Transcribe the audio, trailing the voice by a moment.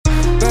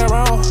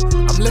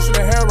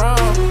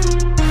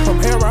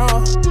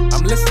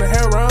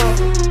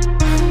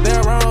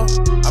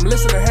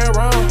listening hair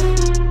on.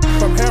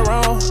 From hair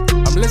on,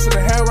 I'm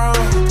listening hair on.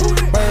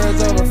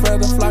 Birds of a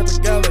feather flock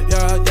together,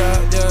 yeah.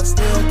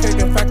 Still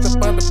kicking facts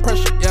up under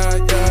pressure, yeah.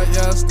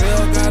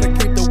 Still gotta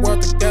keep the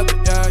world together,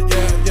 yeah.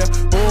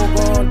 Who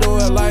gon' do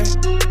it like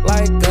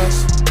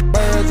us?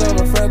 Birds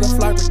of a feather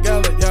flock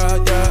together,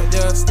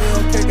 yeah.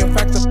 Still kicking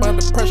facts up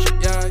under pressure,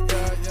 yeah.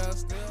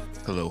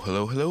 Hello,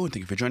 and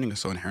thank you for joining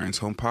us on Heron's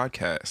Home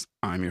Podcast.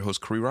 I'm your host,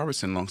 Corey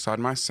Robertson, alongside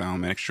my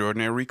soundman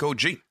extraordinary, Rico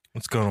G.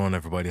 What's going on,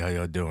 everybody? How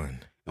y'all doing?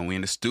 And we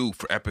in the stew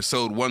for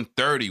episode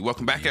 130.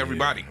 Welcome back,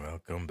 everybody.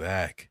 Welcome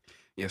back.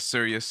 Yes,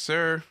 sir.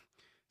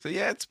 So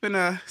yeah, it's been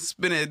a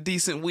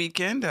decent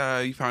weekend.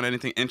 You found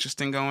anything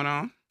interesting going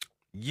on?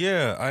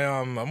 Yeah,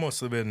 I've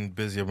mostly been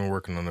busy. I've been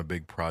working on a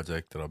big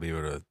project that I'll be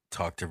able to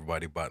talk to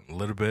everybody about in a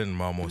little bit, and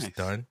I'm almost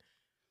done.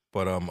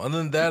 But other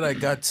than that, I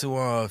got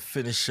to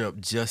finish up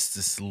Young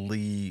Justice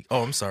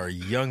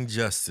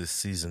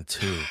Season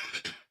 2.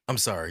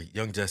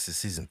 Young Justice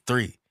Season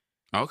 3.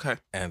 Okay.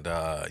 And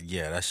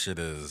that shit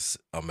is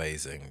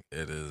amazing.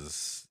 It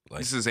is like...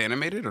 This is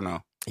animated or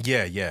no?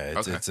 Yeah,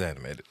 it's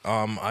animated.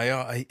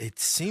 It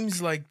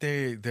seems like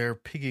they're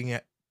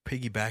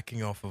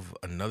piggybacking off of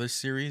another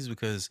series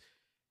because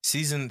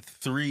Season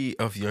 3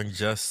 of Young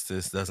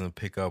Justice doesn't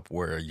pick up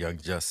where Young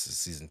Justice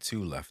Season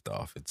 2 left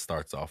off. It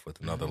starts off with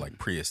another like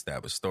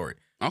pre-established story.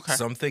 Okay.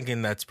 So I'm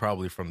thinking that's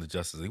probably from the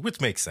Justice League, which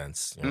makes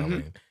sense. You know what I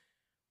mean?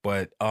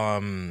 But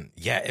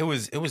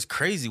it was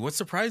crazy. What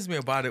surprised me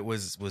about it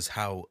was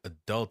how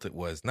adult it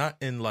was. Not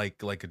in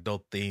like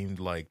adult themed,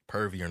 like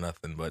pervy or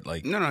nothing, but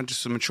like No,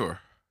 just mature.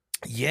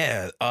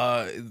 Yeah.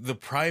 The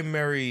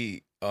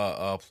primary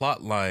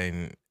plot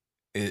line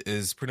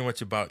is pretty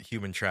much about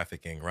human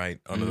trafficking, right?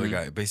 Another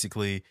guy.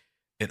 Basically,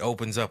 it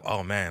opens up,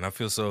 oh man, I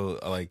feel so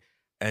like,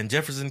 and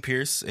Jefferson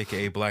Pierce,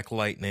 aka Black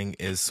Lightning,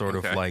 is sort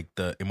of like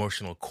the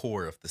emotional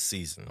core of the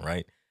season,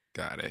 right?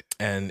 Got it.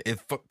 And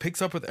it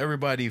picks up with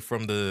everybody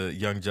from the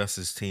Young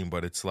Justice team,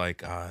 but it's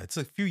like, it's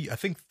a few, I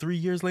think 3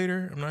 years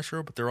later, I'm not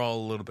sure, but they're all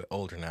a little bit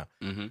older now.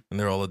 And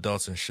they're all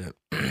adults and shit.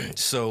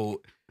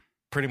 So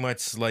pretty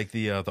much like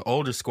the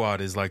older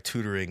squad is like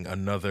tutoring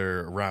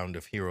another round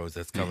of heroes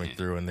that's coming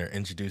through, and they're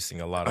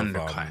introducing a lot of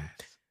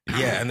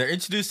and they're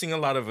introducing a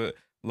lot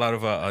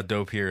of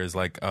dope heroes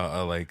like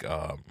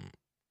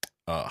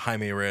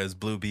Jaime Reyes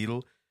Blue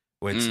Beetle,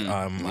 which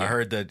I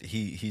heard that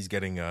he's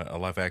getting a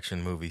live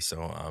action movie,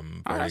 so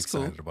I'm very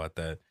excited about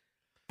that.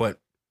 But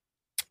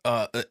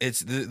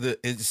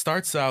it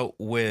starts out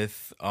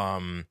with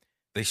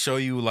they show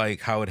you like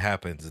how it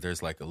happens.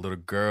 There's like a little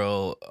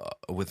girl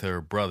with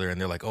her brother,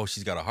 and they're like, oh,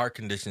 she's got a heart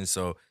condition,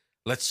 so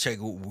let's check.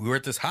 We're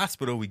at this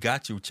hospital. We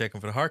got you checking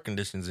for the heart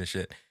conditions and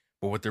shit.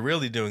 But what they're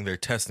really doing, they're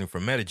testing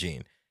for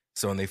metagene.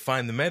 So when they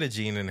find the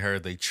metagene in her,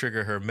 they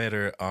trigger her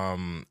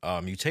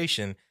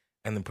mutation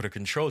and then put a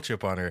control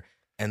chip on her.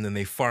 And then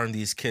they farm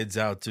these kids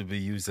out to be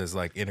used as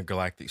like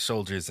intergalactic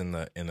soldiers in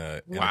a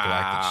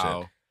intergalactic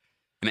ship.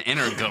 An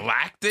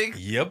intergalactic?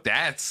 Yep.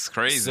 That's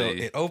crazy. So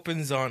it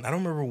opens on, I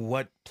don't remember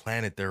what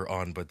planet they're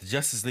on, but the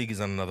Justice League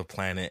is on another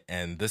planet,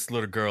 and this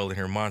little girl in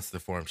her monster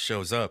form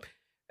shows up,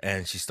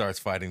 and she starts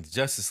fighting the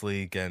Justice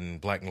League,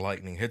 and Black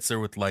Lightning hits her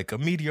with like a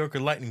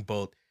mediocre lightning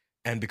bolt,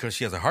 and because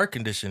she has a heart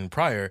condition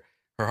prior,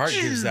 her heart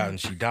gives out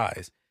and she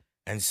dies.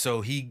 And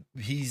so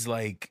he's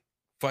like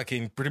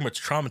fucking pretty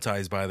much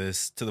traumatized by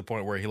this to the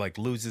point where he like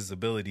loses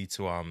ability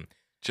to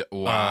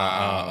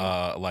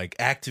like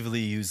actively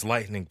use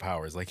lightning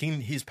powers. Like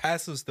his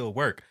passive still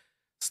work.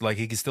 So like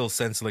he can still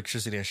sense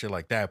electricity and shit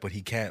like that, but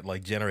he can't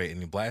like generate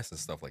any blasts and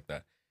stuff like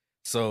that.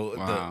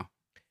 So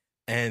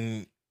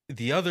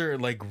the other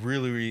like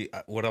really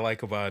what I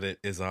like about it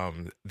is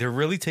they're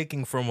really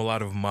taking from a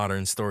lot of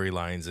modern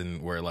storylines,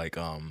 and where like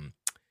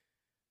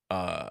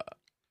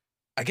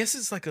I guess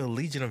it's like a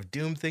Legion of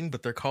Doom thing,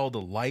 but they're called a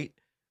Light,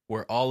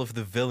 where all of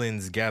the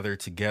villains gather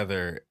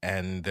together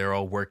and they're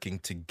all working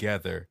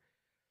together,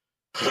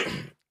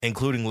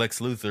 including Lex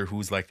Luthor,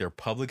 who's like their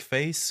public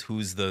face,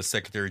 who's the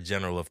Secretary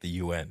General of the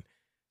UN.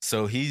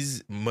 So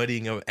he's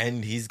muddying up,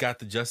 and he's got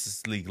the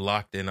Justice League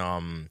locked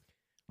in,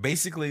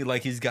 basically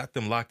like he's got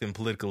them locked in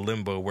political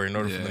limbo, where in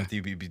order for them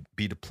to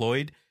be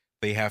deployed,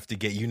 they have to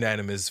get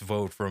unanimous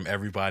vote from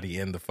everybody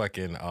in the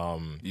fucking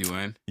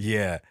UN.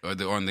 Yeah, or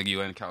on the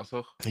UN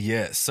Council.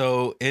 Yeah,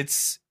 so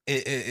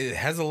it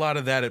has a lot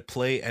of that at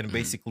play, and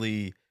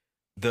basically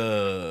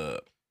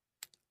the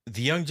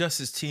Young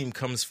Justice team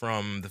comes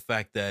from the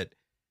fact that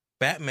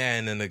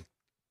Batman and a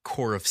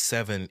core of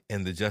 7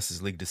 in the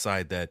Justice League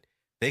decide that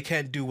they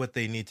can't do what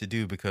they need to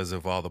do because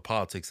of all the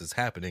politics that's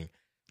happening.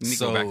 You need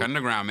to go back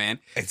underground, man.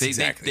 They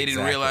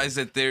didn't realize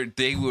that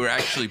they were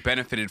actually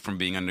benefited from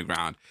being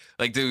underground.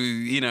 Like,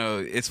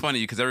 it's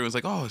funny because everyone's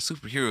like, oh,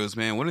 superheroes,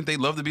 man. Wouldn't they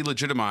love to be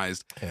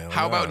legitimized?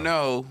 How about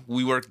no?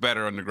 We work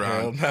better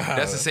underground. No.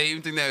 That's the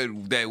same thing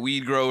that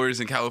weed growers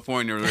in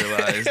California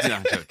realized. No,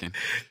 I'm joking.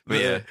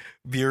 But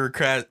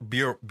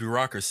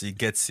bureaucracy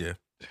gets you.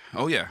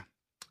 Oh, yeah.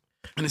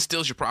 And it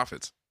steals your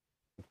profits.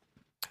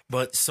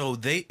 But so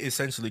they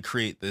essentially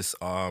create this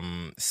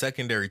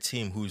secondary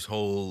team whose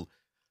whole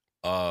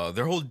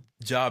their whole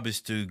job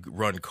is to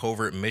run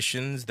covert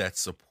missions that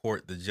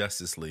support the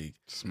Justice League.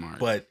 Smart.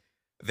 But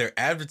they're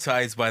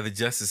advertised by the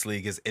Justice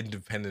League as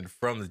independent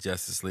from the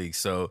Justice League.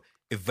 So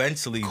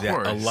eventually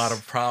a lot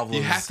of problems.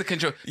 You have to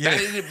control.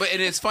 Yeah. But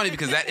it's funny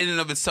because that in and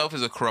of itself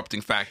is a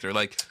corrupting factor.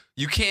 Like,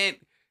 you can't.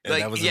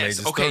 Like,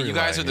 yes, okay, you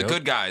guys are the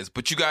good guys,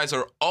 but you guys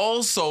are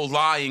also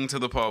lying to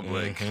the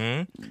public.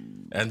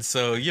 Mm-hmm. And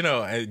so,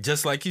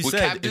 just like you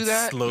said,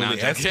 slowly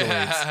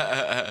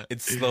escalates. It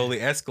slowly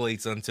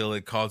escalates until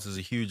it causes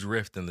a huge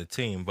rift in the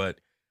team. But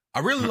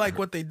I really like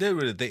what they did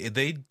with it.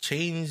 They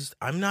changed.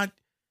 I'm not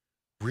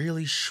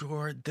really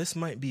sure. This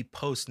might be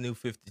post New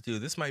 52.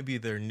 This might be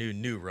their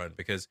new run,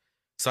 because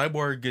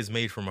Cyborg is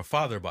made from a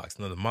father box,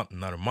 not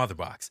a mother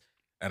box.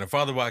 And a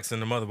father box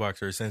and a mother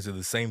box are essentially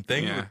the same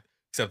thing. Yeah.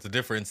 Except the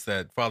difference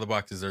that father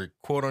boxes are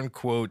quote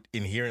unquote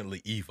inherently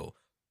evil.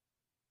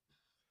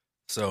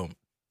 So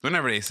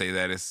whenever they say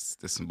that, it's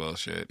some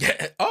bullshit.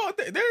 Yeah. Oh,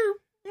 there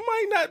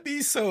might not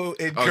be so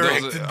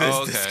incorrect in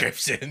this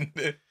description.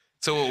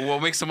 So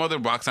what makes the mother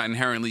box not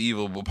inherently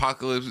evil?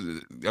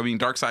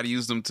 Darkseid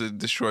used them to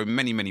destroy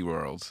many, many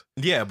worlds.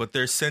 Yeah, but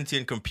they're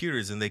sentient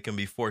computers and they can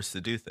be forced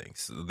to do things.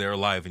 So they're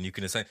alive and you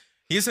can assign.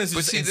 He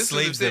essentially just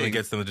enslaves them and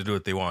gets them to do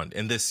what they want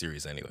in this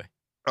series anyway.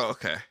 Oh,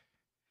 okay.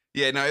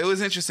 Yeah, no, it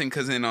was interesting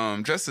because in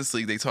Justice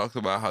League they talked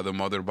about how the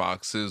mother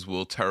boxes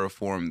will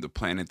terraform the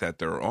planet that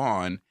they're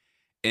on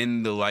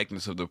in the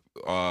likeness of the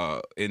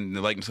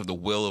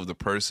will of the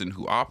person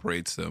who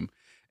operates them.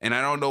 And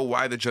I don't know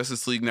why the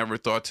Justice League never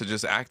thought to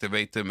just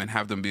activate them and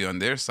have them be on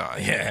their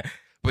side. Yeah.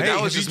 But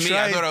that was just me.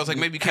 I thought, I was like,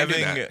 maybe you can't do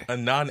that. A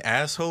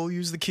non-asshole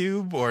use the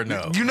cube or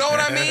no? You know what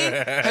I mean?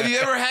 Have you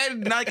ever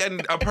had like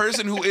a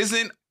person who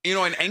isn't,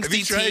 an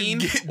angsty teen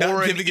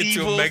or an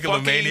evil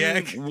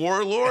megalomaniac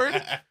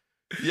warlord?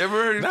 You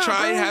ever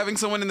tried having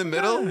someone in the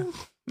middle? No?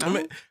 I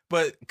mean,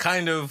 but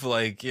kind of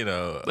like,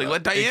 like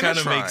let Diana it kind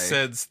of try. makes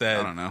sense that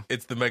I don't know.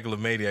 It's the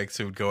megalomaniacs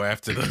who would go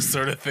after those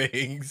sort of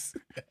things.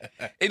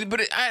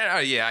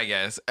 I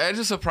guess. I'm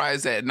just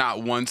surprised that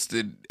not once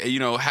did,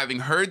 having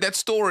heard that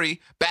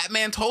story,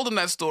 Batman told him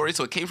that story,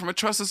 so it came from a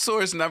trusted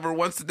source. Never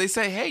once did they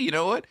say, hey, you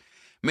know what?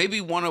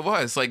 Maybe one of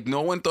us. Like, no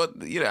one thought,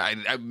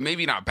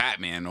 maybe not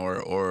Batman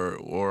but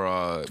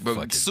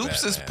fucking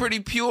Soups Batman. is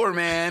pretty pure,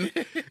 man.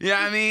 You know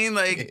what I mean?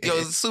 Like,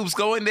 Soups,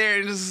 go in there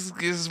and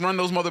just run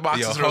those mother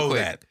boxes real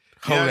quick.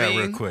 Hold that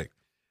real quick.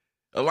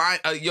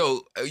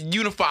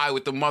 Unify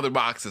with the mother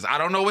boxes. I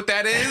don't know what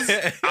that is.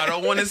 I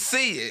don't want to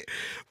see it.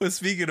 But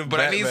speaking of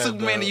Batman, I need though,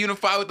 Superman to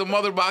unify with the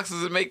mother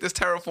boxes and make this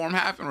terraform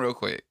happen real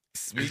quick.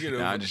 Speaking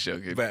of I'm just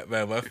joking.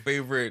 Batman, my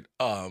favorite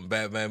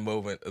Batman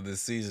moment of the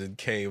season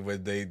came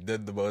when they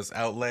did the most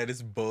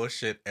outlandish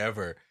bullshit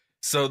ever.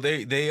 So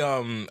they I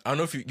don't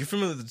know if you're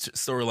familiar with the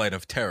storyline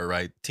of Terra,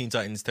 right? Teen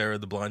Titans Terra,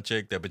 the blonde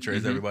chick that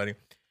betrays everybody.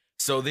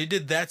 So they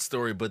did that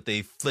story, but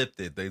they flipped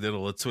it. They did a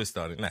little twist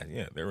on it.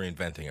 They're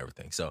reinventing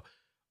everything. So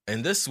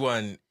in this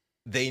one,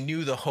 they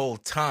knew the whole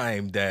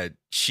time that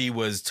she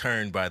was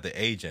turned by the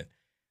agent.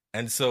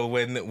 And so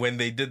when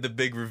they did the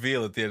big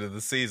reveal at the end of the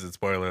season,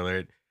 spoiler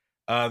alert,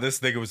 this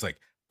nigga was like,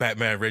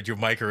 Batman read your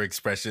micro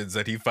expressions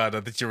and he found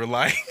out that you were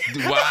lying.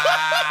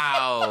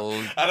 Wow.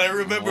 And I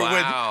remember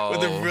when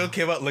the reveal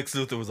came out, Lex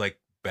Luthor was like,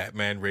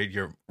 Batman read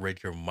your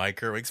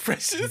micro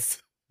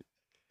expressions.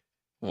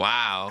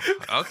 Wow.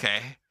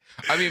 Okay.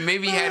 I mean,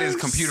 maybe he had his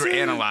computer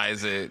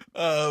analyze it.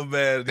 Oh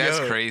man, that's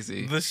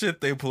crazy. The shit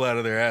they pull out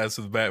of their ass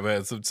with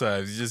Batman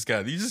sometimes. You just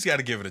got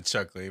to give it a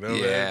chuckle, man?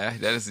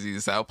 That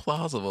is how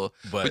plausible.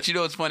 But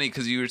it's funny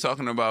because you were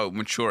talking about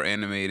mature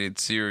animated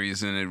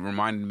series, and it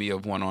reminded me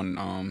of one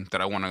on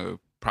that I want to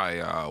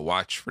probably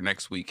watch for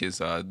next week is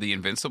The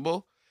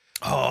Invincible.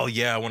 Oh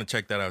yeah, I want to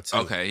check that out too.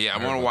 Okay, yeah,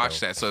 I want to watch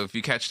that. So if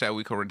you catch that,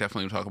 we can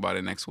definitely talk about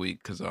it next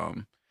week because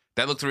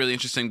that looked really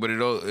interesting. But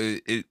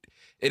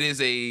it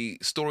is a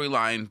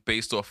storyline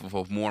based off of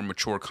a more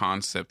mature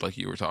concept, like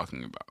you were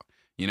talking about.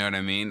 You know what I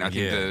mean? I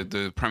think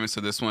the premise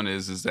of this one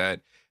is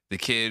that the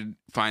kid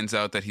finds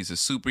out that he's a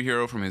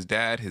superhero from his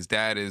dad. His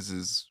dad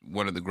is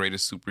one of the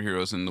greatest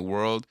superheroes in the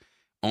world,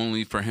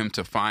 only for him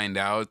to find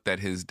out that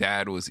his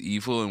dad was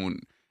evil,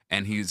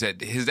 and his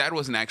dad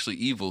wasn't actually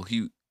evil.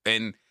 You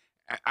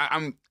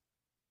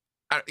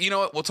know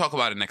what? We'll talk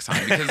about it next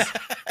time because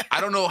I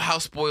don't know how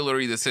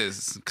spoilery this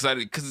is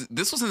because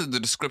this was in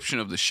the description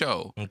of the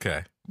show.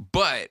 Okay,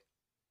 but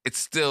it's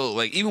still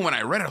like even when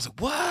I read it, I was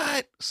like,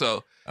 "What?"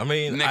 So I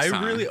mean,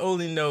 really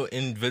only know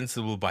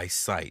Invincible by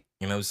sight.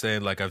 You know what I'm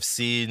saying? Like I've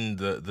seen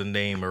the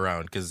name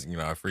around because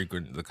I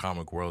frequent the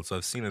comic world, so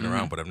I've seen it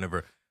around, but I'm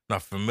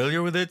not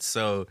familiar with it.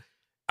 So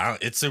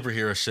it's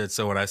superhero shit.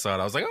 So when I saw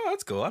it, I was like, "Oh,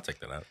 that's cool. I'll check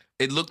that out."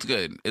 It looked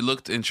good. It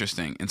looked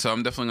interesting, and so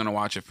I'm definitely gonna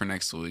watch it for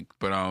next week.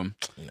 But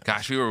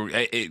gosh, we were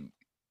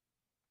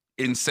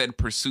in said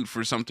pursuit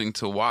for something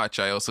to watch.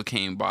 I also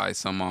came by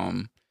some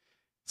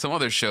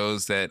other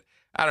shows that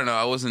I don't know.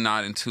 I was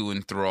not too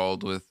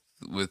enthralled with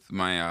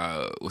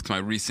my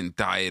recent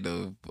diet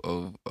of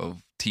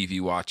TV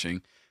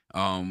watching.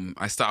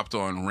 I stopped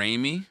on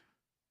Raimi,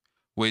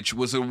 which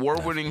was an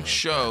award-winning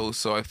show.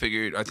 So I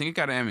figured I think it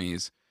got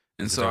Emmys,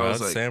 and so I was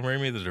like, Sam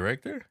Raimi, the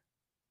director.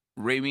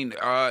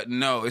 Raimi,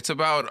 no, it's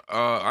about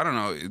I don't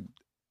know.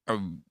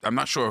 I'm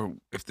not sure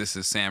if this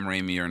is Sam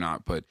Raimi or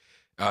not, but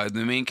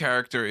the main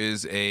character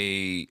is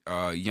a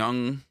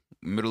young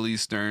Middle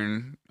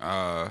Eastern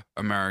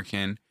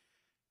American,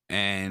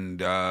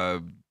 and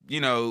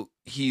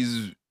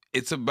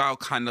it's about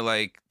kind of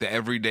like the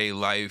everyday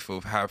life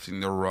of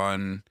having to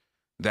run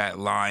that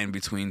line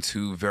between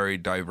two very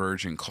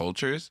divergent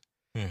cultures,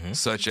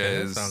 such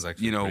as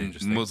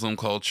Muslim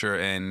culture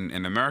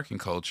and American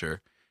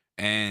culture,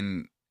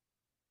 and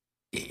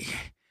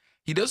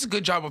he does a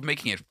good job of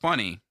making it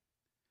funny.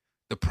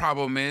 The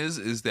problem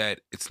is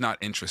that it's not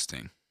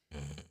interesting,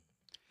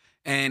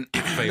 and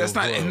that's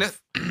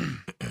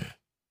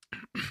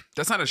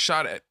not a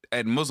shot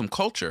at Muslim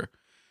culture,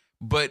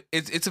 but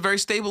it's a very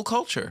stable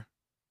culture.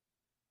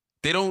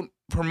 They don't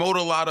promote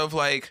a lot of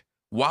like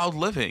wild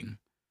living.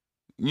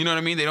 You know what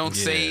I mean? They don't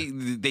say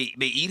they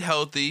eat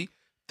healthy.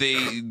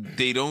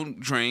 They don't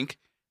drink.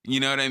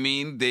 You know what I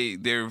mean?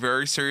 They're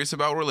very serious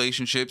about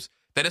relationships.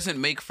 That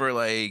doesn't make for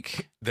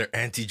like they're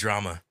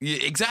anti-drama. Yeah,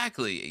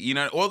 exactly.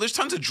 Well, there's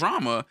tons of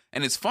drama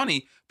and it's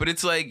funny, but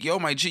it's like, yo,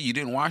 my G, you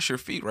didn't wash your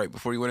feet right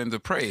before you went in to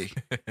pray.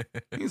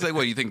 He's like,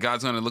 what? You think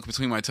God's gonna look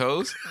between my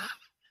toes?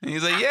 And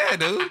he's like, yeah,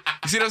 dude.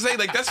 You see what I'm saying?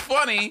 Like, that's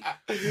funny,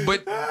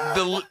 but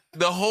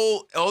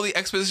all the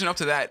exposition up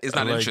to that is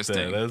not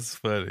interesting. That's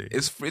funny.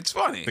 It's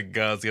funny. The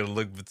God's gonna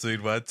look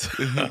between my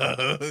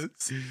toes.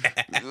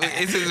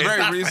 It's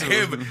very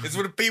reasonable. It's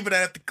for the people that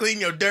have to clean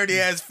your dirty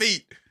ass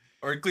feet.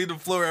 Or clean the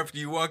floor after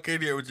you walk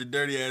in here with your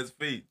dirty ass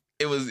feet.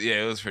 It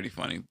was pretty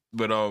funny.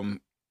 But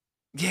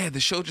the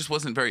show just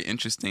wasn't very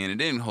interesting, and it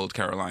didn't hold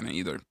Carolina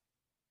either.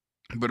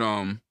 But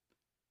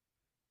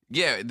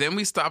then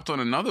we stopped on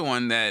another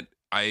one that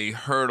I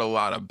heard a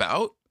lot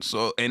about.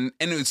 So and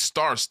it was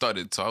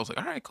star-studded. So I was like,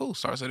 all right, cool,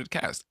 star-studded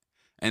cast.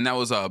 And that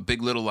was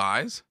Big Little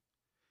Lies.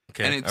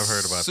 Okay, and it's I've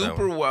heard about that.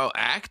 Super well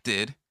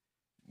acted,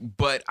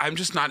 but I'm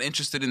just not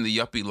interested in the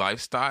yuppie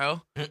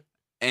lifestyle.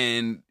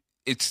 And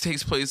it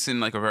takes place in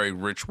like a very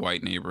rich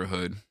white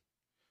neighborhood.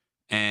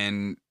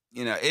 And,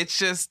 it's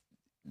just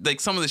like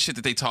some of the shit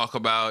that they talk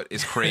about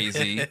is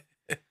crazy.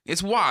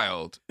 It's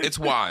wild. It's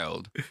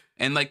wild.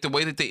 And like the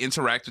way that they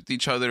interact with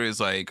each other is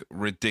like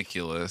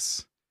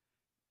ridiculous.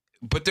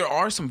 But there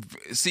are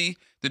the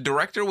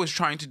director was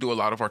trying to do a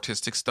lot of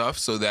artistic stuff.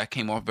 So that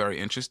came off very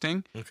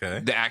interesting.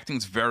 Okay. The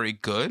acting's very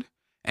good.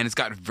 And it's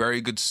got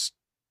very good,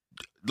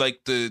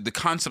 like the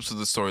concepts of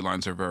the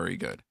storylines are very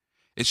good.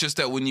 It's just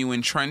that when you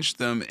entrench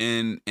them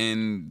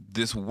in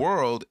this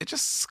world, it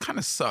just kind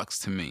of sucks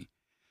to me.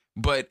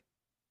 But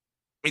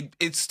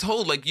it's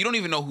told like you don't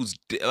even know who's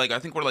like. I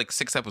think we're like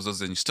 6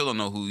 episodes and you still don't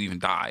know who even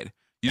died.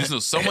 You just know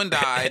someone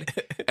died.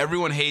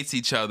 Everyone hates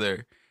each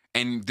other,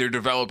 and they're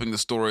developing the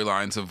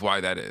storylines of why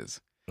that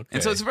is. Okay.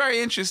 And so it's very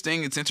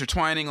interesting. It's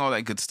intertwining, all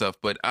that good stuff.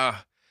 But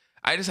I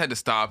just had to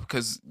stop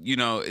because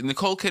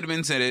Nicole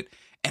Kidman's in it.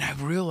 And I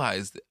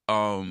realized,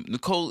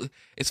 Nicole,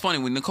 it's funny,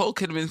 when Nicole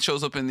Kidman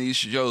shows up in these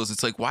shows,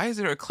 it's like, why is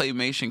there a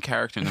claymation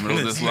character in the middle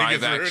of this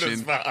live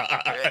action?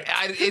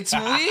 It's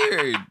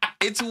weird.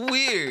 It's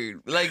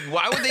weird. Like,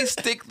 why would they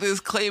stick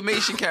this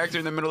claymation character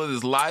in the middle of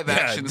this live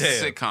action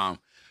sitcom?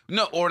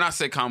 No, or not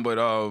sitcom, but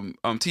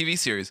TV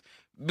series.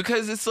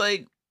 Because it's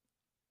like,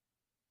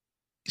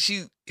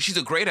 she's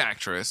a great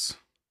actress.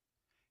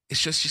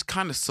 It's just she's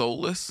kind of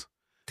soulless.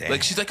 Damn.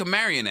 Like she's like a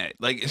marionette.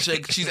 Like it's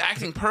like she's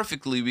acting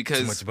perfectly because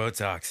too much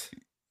Botox.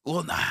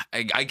 Well,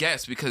 I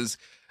guess because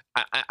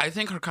I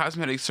think her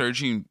cosmetic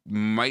surgery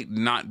might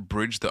not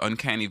bridge the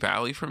uncanny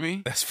valley for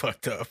me. That's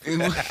fucked up. Is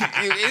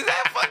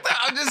that fucked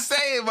up? I'm just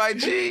saying, my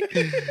G.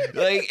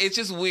 Like it's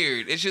just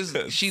weird. It's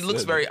just she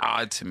looks very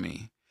odd to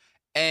me.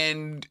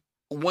 And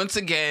once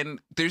again,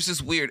 there's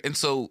this weird, and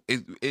so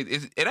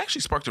it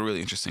actually sparked a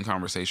really interesting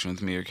conversation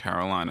with me and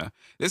Carolina.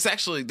 This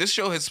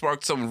show has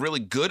sparked some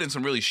really good and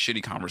some really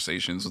shitty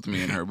conversations with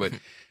me and her. But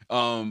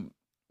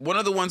one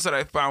of the ones that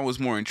I found was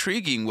more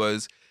intriguing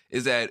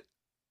is that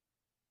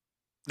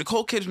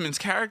Nicole Kidman's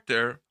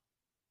character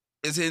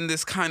is in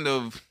this kind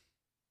of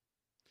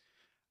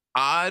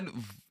odd,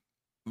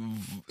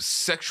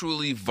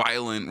 sexually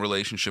violent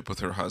relationship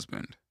with her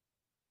husband.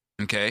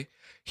 Okay,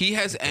 he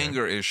has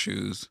anger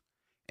issues.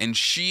 And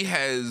she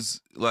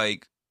has,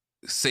 like,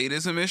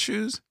 sadism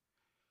issues.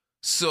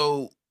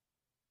 So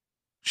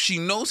she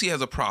knows he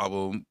has a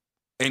problem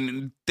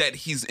and that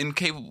he's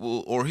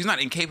incapable, or he's not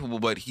incapable,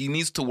 but he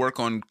needs to work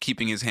on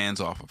keeping his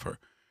hands off of her.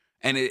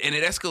 And it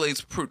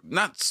escalates,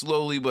 not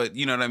slowly, but,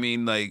 you know what I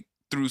mean, like,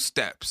 through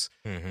steps.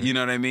 Mm-hmm. You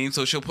know what I mean?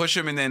 So she'll push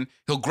him and then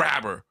he'll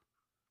grab her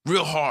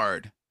real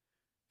hard.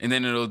 And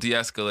then it'll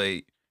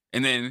de-escalate.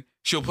 And then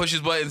she'll push his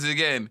buttons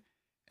again.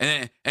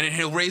 And then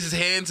he'll raise his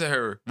hand to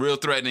her real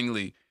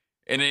threateningly.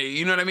 And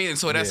you know what I mean? And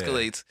so it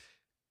escalates.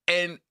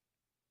 And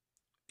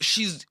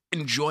she's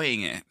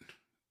enjoying it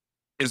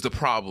is the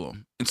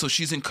problem. And so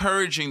she's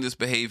encouraging this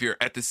behavior.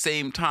 At the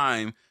same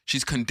time,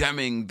 she's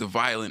condemning the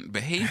violent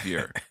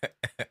behavior.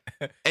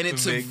 And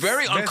it's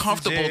very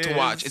uncomfortable to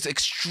watch. It's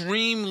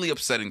extremely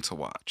upsetting to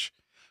watch.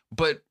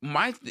 But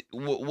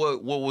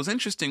what was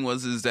interesting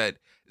is that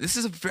this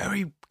is a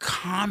very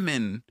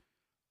common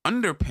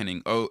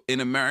underpinning in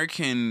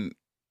American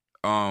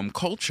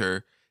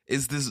culture,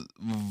 is this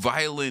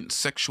violent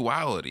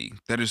sexuality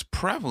that is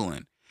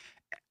prevalent.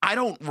 I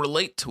don't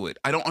relate to it.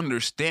 I don't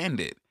understand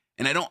it.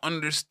 And I don't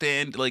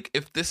understand, like,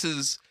 if this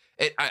is,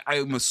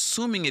 I'm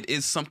assuming it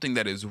is something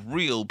that is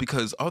real,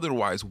 because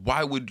otherwise,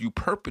 why would you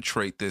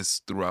perpetrate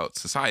this throughout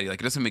society? Like,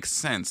 it doesn't make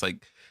sense.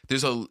 Like,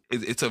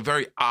 it's a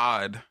very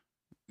odd,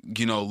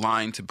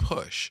 line to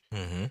push.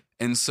 Mm-hmm.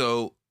 And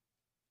so,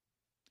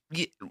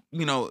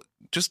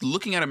 just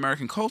looking at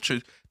American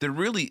culture, there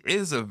really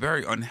is a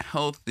very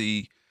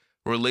unhealthy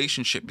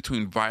relationship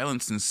between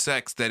violence and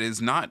sex that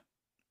is not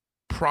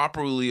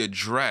properly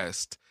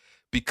addressed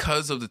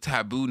because of the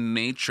taboo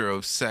nature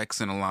of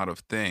sex and a lot of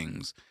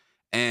things.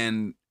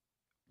 And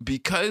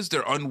because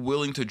they're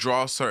unwilling to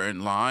draw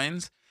certain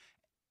lines,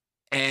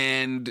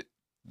 and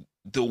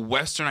the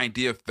Western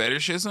idea of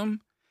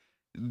fetishism,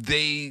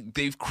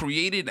 they've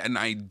created an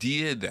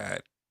idea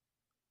that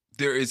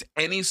there is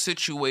any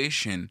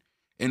situation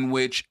in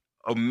which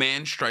a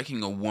man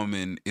striking a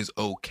woman is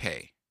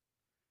okay.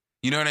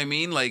 You know what I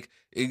mean? Like,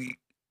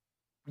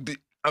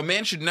 a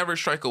man should never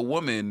strike a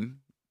woman,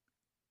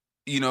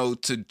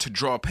 to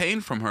draw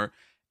pain from her.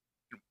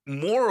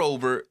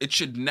 Moreover, it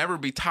should never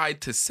be tied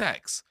to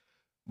sex.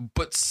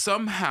 But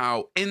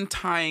somehow, in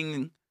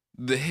tying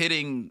the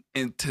hitting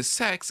into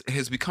sex, it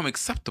has become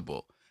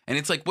acceptable. And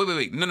it's like,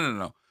 wait,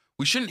 no.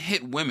 We shouldn't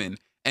hit women,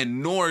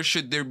 and nor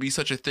should there be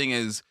such a thing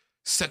as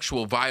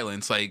sexual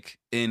violence, like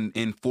in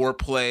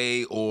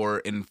foreplay or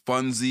in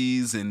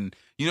funsies, and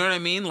you know what I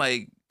mean?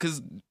 Like,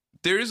 because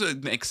there is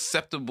an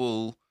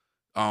acceptable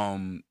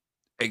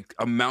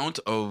amount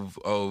of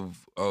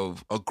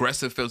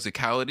aggressive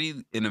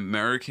physicality in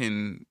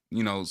American,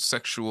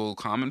 sexual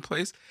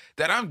commonplace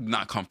that I'm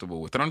not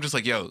comfortable with. And I'm just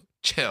like, yo,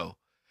 chill.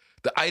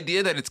 The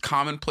idea that it's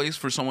commonplace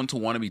for someone to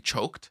want to be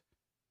choked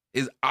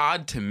is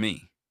odd to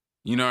me.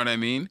 You know what I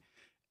mean?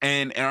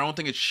 And I don't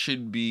think it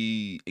should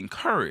be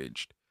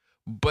encouraged.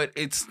 But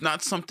it's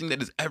not something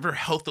that is ever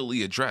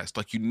healthily addressed.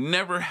 Like, you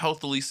never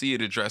healthily see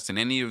it addressed in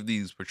any of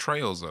these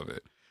portrayals of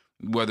it.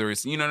 Whether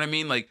it's, you know what I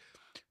mean? Like,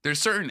 there's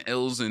certain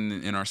ills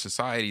in our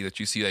society that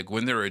you see, like,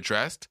 when they're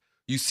addressed,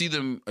 you see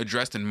them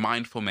addressed in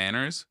mindful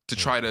manners to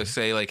try to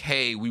say, like,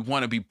 hey, we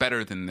want to be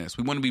better than this.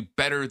 We want to be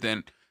better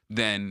than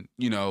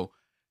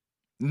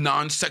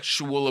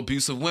non-sexual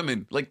abusive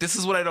women. Like, this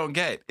is what I don't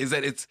get, is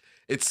that it's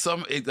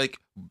like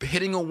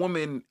hitting a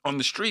woman on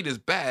the street is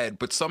bad,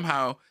 but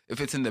somehow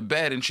if it's in the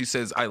bed and she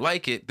says, I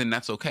like it, then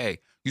that's okay.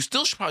 You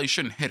still probably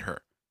shouldn't hit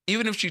her,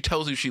 even if she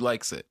tells you she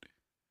likes it,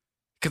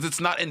 because it's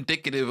not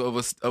indicative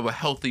of a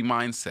healthy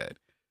mindset.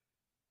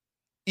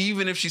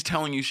 Even if she's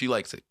telling you she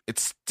likes it,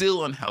 it's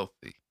still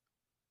unhealthy.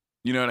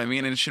 You know what I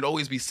mean? And it should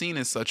always be seen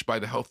as such by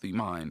the healthy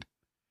mind.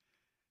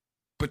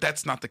 But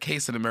that's not the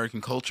case in American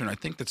culture. And I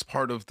think that's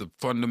part of the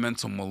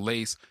fundamental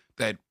malaise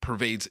that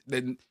pervades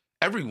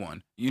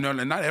everyone,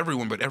 and not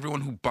everyone, but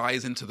everyone who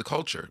buys into the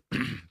culture.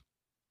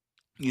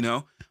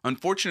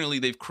 Unfortunately,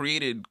 they've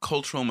created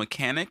cultural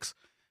mechanics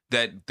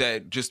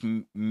that just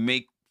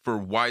make for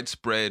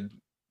widespread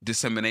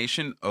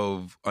dissemination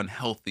of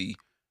unhealthy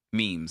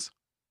memes,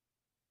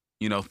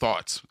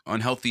 thoughts,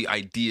 unhealthy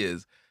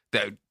ideas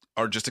that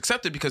are just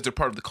accepted because they're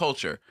part of the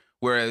culture.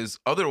 Whereas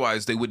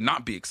otherwise they would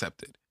not be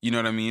accepted. You know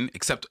what I mean?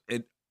 Except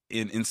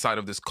inside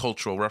of this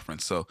cultural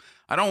reference. So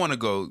I don't want to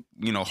go,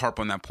 harp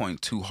on that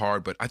point too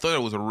hard, but I thought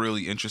it was a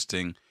really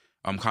interesting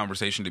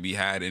conversation to be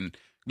had. And,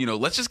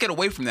 let's just get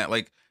away from that.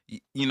 Like,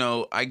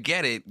 I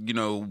get it.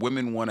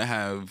 Women want to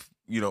have,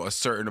 a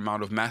certain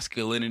amount of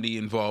masculinity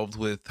involved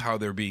with how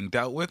they're being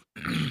dealt with.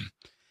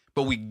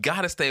 But we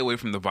got to stay away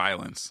from the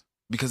violence,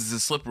 because it's a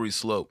slippery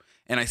slope.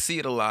 And I see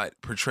it a lot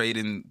portrayed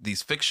in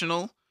these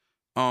fictional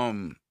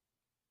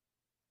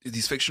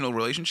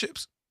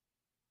relationships,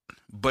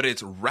 but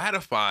it's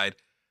ratified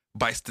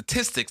by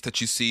statistics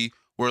that you see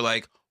where,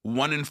 like,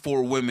 1 in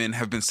 4 women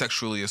have been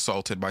sexually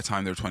assaulted by the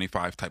time they're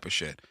 25 type of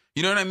shit.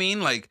 You know what I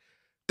mean? Like,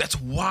 that's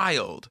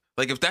wild.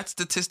 Like, if that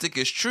statistic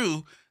is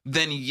true,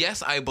 then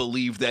yes, I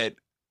believe that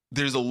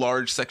there's a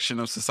large section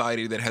of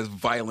society that has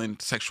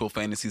violent sexual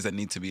fantasies that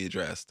need to be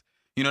addressed.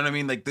 You know what I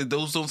mean? Like,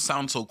 those don't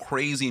sound so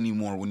crazy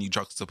anymore when you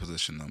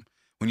juxtaposition them.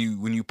 When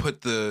you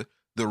put the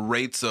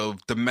rates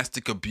of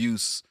domestic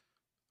abuse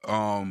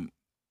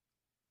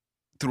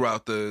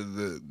throughout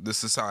the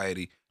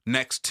society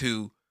next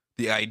to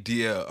the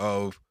idea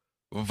of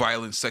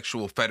violent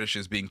sexual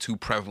fetishes being too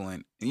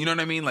prevalent. You know what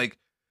I mean? Like,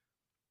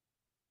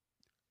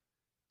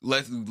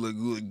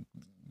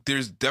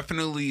 there's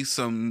definitely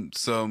some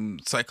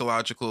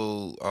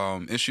psychological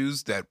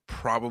issues that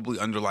probably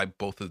underlie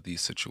both of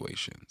these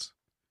situations,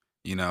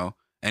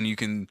 and you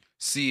can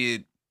see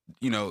it,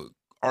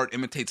 art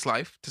imitates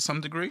life to some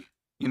degree.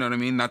 You know what I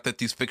mean? Not that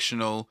these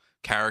fictional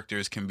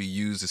characters can be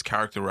used as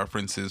character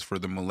references for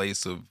the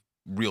malaise of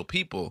real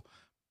people,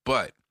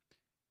 but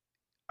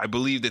I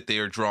believe that they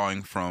are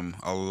drawing from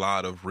a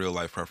lot of real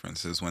life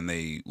references when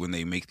they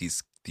make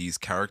these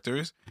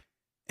characters.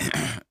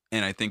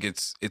 And I think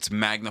it's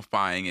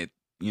magnifying it,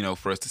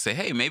 for us to say,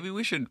 hey, maybe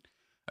we should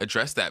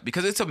address that,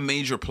 because it's a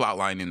major plot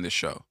line in this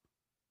show.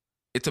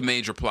 It's a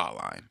major plot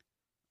line.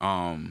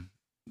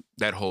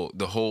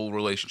 The whole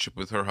relationship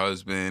with her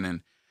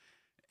husband,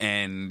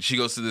 and she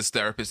goes to this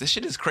therapist. This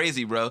shit is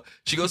crazy, bro.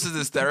 She goes to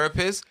this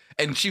therapist,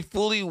 and she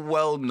fully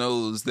well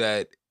knows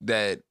that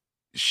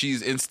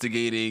she's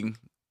instigating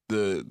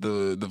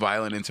the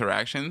violent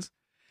interactions,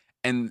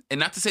 and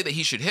not to say that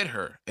he should hit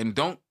her, and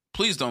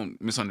please don't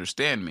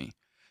misunderstand me.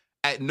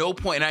 At no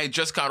point, and I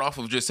just got off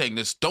of just saying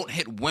this, don't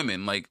hit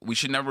women. Like, we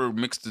should never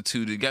mix the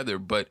two together.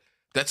 But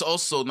that's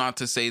also not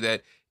to say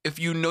that if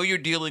you know you're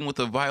dealing with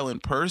a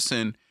violent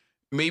person,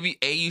 maybe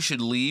A, you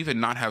should leave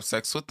and not have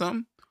sex with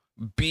them.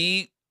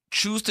 B,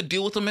 choose to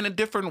deal with them in a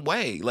different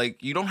way.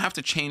 Like, you don't have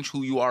to change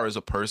who you are as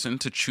a person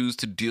to choose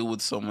to deal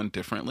with someone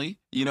differently.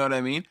 You know what I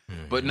mean?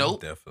 Mm-hmm, but no,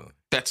 definitely.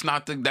 That's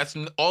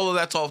all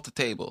off the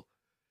table.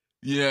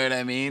 You know what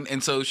I mean?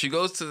 And so she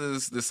goes to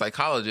this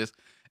psychologist,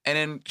 and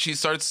then she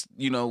starts,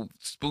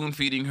 spoon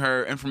feeding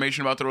her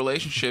information about the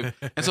relationship.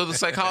 And so the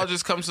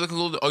psychologist comes to the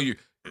conclusion,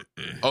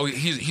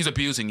 he's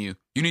abusing you.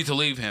 You need to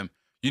leave him.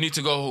 You need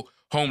to go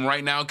home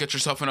right now, get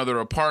yourself another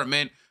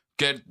apartment,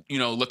 let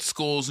the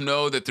schools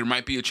know that there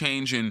might be a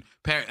change in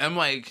parent. I'm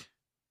like,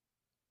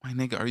 my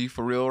nigga, are you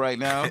for real right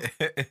now?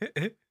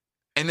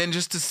 And then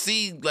just to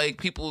see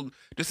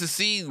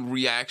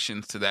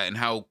reactions to that and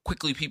how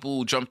quickly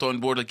people jumped on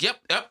board, like, yep,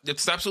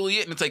 that's absolutely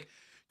it. And it's like,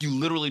 you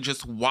literally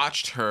just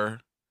watched her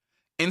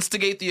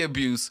instigate the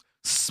abuse,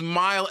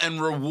 smile,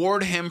 and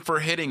reward him for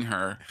hitting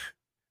her,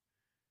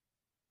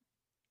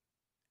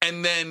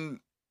 and then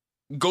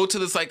go to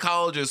the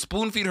psychologist,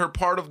 spoon feed her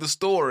part of the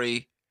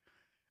story,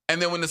 and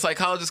then when the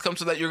psychologist comes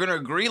to that, you're gonna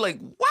agree? Like,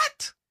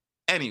 what?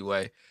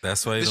 Anyway,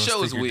 that's why the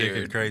show is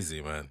weird,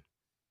 crazy, man.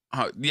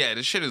 Yeah,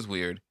 this shit is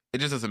weird. It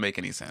just doesn't make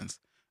any sense.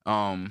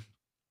 And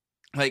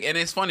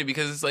it's funny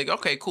because it's like,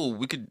 okay, cool,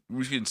 we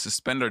could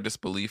suspend our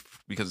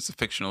disbelief because it's a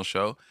fictional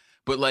show,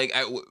 but like,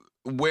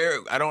 where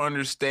I don't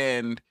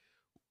understand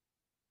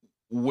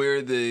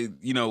where the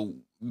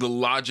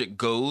logic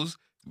goes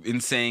in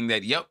saying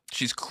that, yep,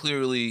 she's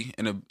clearly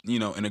in a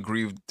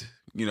aggrieved,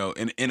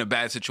 in a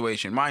bad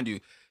situation. Mind you,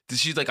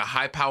 she's like a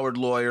high-powered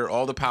lawyer,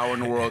 all the power in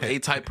the world,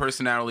 A-type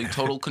personality,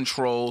 total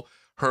control.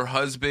 Her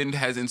husband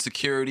has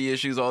insecurity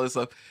issues, all this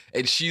stuff,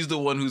 and she's the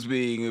one who's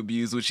being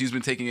abused, which she's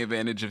been taking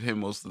advantage of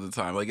him most of the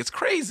time. Like, it's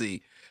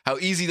crazy how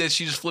easy that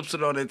she just flips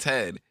it on its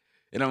head.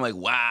 And I'm like,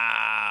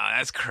 wow,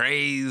 that's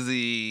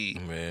crazy.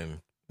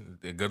 Man,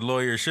 a good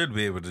lawyer should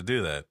be able to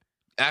do that.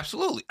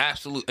 Absolutely.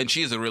 And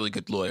she is a really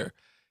good lawyer.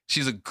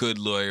 She's a good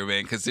lawyer,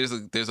 man, because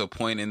there's a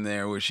point in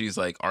there where she's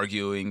like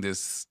arguing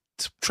this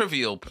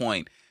trivial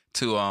point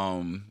to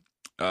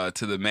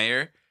the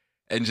mayor,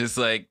 and just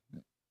like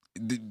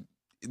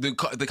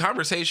the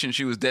conversation,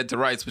 she was dead to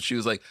rights, but she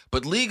was like,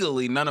 but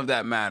legally none of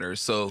that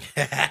matters. So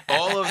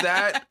all of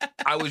that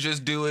I was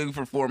just doing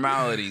for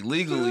formality.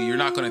 Legally, you're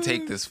not going to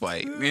take this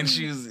fight. And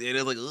it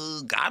was like,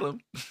 oh, got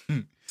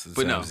him.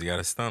 But no, you got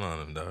a stun on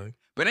him, dog.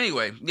 But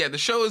anyway, yeah, the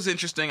show is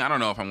interesting. I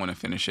don't know if I'm going to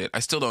finish it. I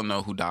still don't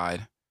know who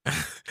died.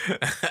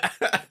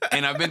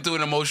 And I've been through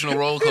an emotional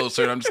roller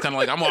coaster, and I'm just kind of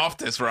like, I'm off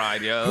this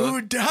ride, yo.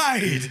 Who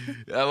died?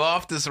 I'm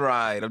off this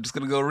ride. I'm just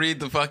gonna go read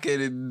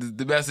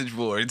the message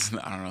boards.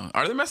 I don't know.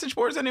 Are there message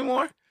boards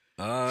anymore?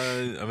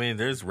 I mean,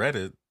 there's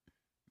Reddit.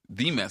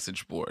 The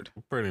message board,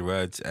 pretty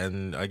much,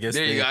 and I guess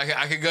there you go.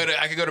 I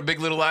could go to Big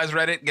Little Lies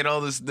Reddit, get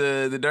all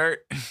the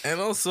dirt, and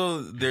also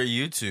their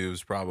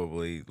YouTubes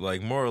probably,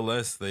 like, more or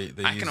less they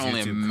I can use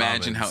only YouTube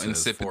imagine how comments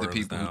insipid the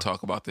people now. who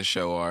talk about this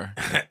show are.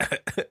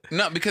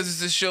 No, because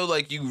it's a show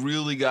like you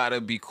really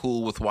gotta be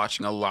cool with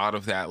watching a lot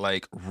of that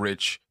like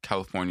rich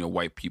California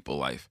white people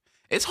life.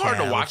 It's hard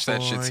to watch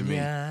that shit to me,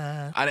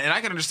 and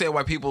I can understand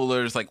why people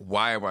are just like,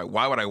 why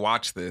would I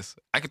watch this?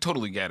 I could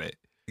totally get it.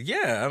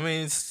 Yeah, I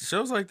mean,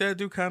 shows like that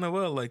do kind of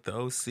well, like the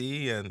OC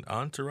and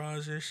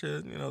Entourage and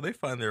shit. They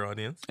find their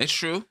audience. It's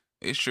true.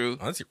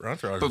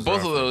 Entourage, but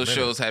both of those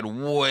shows had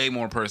way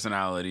more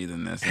personality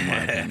than this, in my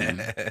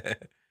opinion.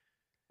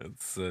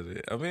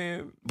 I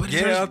mean, but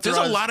yeah, there's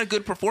a lot of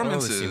good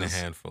performances. I've only seen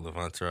a handful of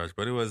Entourage,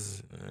 but it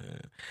was.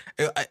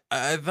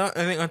 I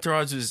think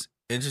Entourage was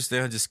interesting.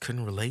 I just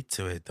couldn't relate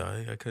to it,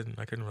 though. I couldn't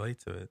relate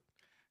to it.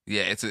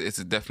 Yeah,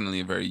 it's definitely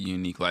a very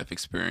unique life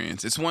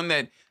experience. It's one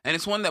that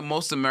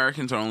most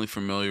Americans are only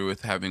familiar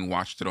with having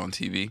watched it on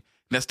TV.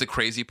 That's the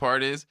crazy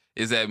part is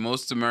that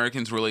most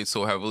Americans relate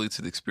so heavily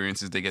to the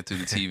experiences they get through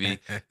the TV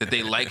that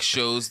they like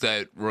shows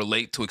that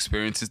relate to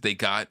experiences they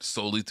got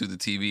solely through the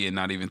TV and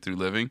not even through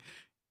living.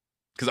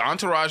 Because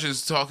Entourage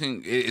is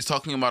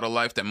talking about a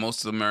life that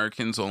most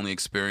Americans only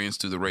experience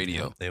through the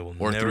radio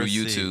or through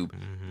YouTube.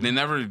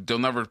 Mm-hmm. They'll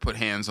never put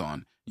hands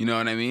on. You know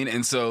what I mean?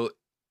 And so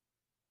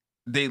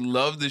they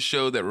love the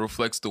show that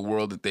reflects the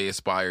world that they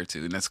aspire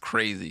to, and that's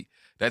crazy.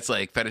 That's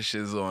like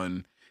fetishes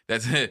on.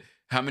 That's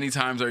how many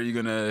times are you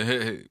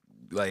gonna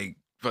like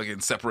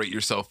fucking separate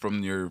yourself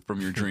from your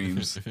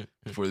dreams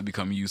before they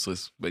become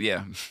useless. But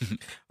yeah.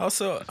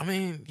 Also, I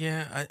mean,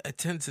 yeah, I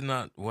tend to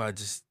not. Well, I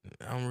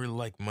don't really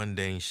like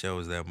mundane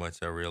shows that much.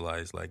 I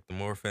realize, like, the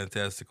more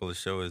fantastical a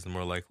show is, the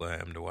more likely I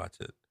am to watch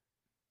it,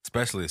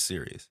 especially a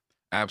series.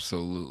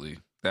 Absolutely,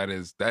 that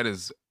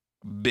is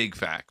big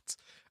facts.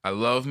 I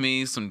love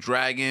me some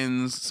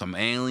dragons, some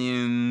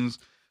aliens.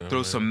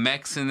 Throw some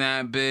mechs in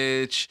that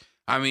bitch.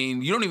 I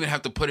mean, you don't even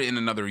have to put it in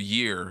another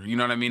year. You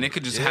know what I mean? It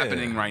could just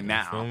happening right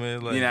now.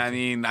 Like, you know what I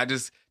mean?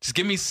 Just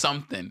give me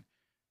something.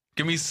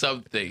 Give me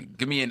something.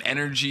 Give me an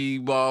energy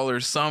ball or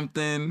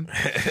something.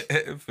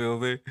 Feel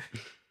me?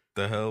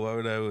 The hell? Why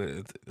would I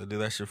do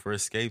that shit for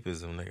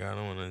escapism? Like, I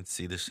don't want to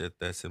see the shit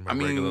that's in my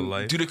regular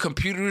life. Do the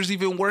computers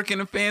even work in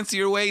a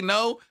fancier way?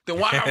 No? Then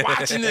why am I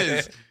watching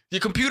this?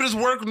 Your computers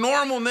work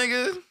normal,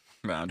 nigga.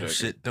 Nah,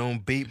 shit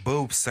don't beat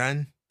boobs,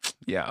 son.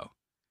 Yo.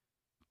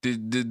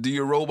 Do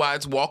your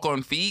robots walk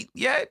on feet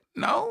yet?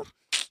 No?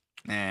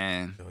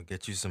 Man. I'll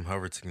get you some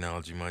hover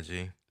technology, my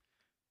G.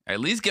 At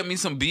least get me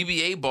some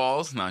BB-8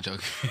 balls. Not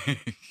joking.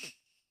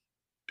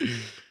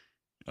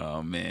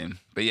 Oh, man.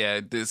 But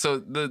yeah, so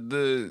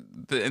the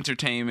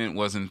entertainment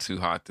wasn't too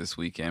hot this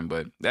weekend,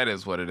 but that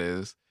is what it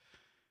is.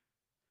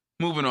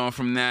 Moving on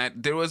from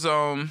that, there was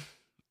some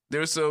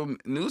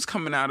news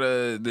coming out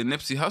of the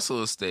Nipsey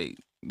Hussle estate.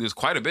 There's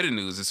quite a bit of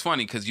news. It's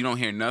funny because you don't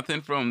hear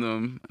nothing from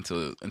them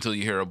until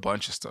you hear a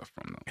bunch of stuff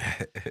from them.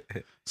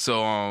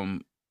 So,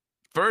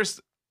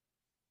 first,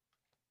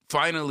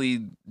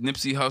 finally,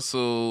 Nipsey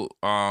Hussle's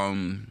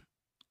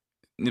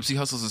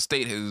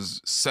estate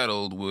has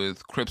settled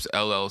with Crips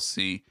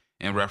LLC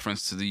in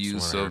reference to the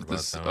use of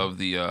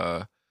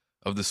the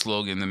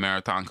slogan "The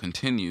Marathon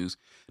Continues."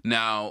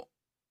 Now,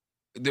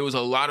 there was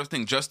a lot of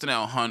things. Justin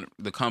L. Hunt,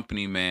 the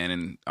company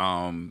man,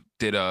 and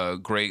did a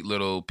great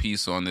little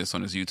piece on this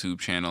on his YouTube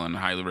channel, and I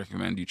highly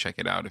recommend you check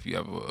it out if you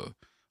have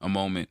a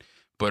moment.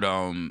 But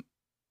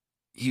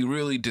he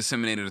really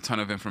disseminated a ton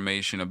of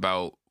information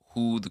about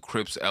who the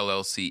Crips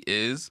LLC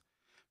is,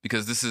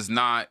 because this is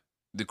not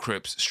the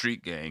Crips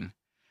street gang.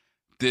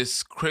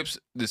 This Crips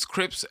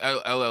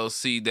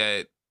LLC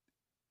that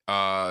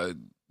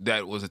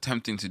was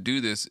attempting to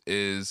do this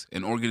is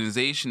an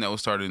organization that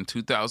was started in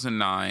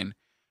 2009.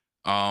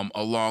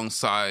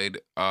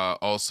 Alongside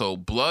also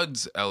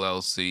Bloods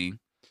LLC,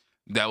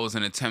 that was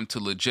an attempt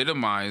to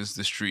legitimize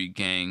the street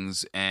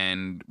gangs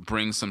and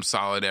bring some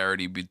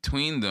solidarity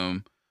between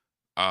them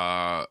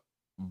by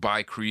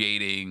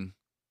creating,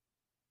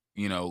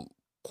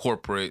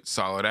 corporate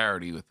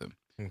solidarity with them.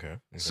 Okay.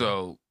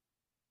 So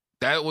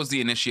that was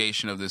the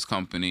initiation of this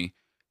company.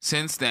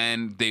 Since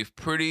then, they've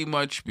pretty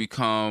much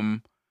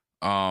become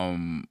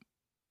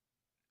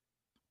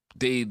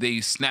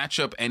They snatch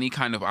up any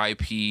kind of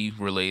IP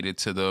related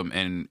to them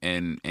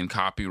and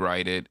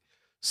copyright it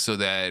so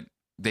that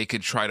they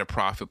could try to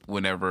profit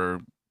whenever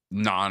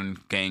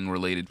non-gang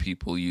related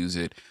people use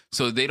it.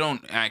 So they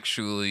don't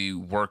actually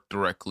work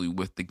directly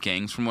with the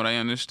gangs, from what I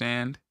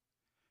understand.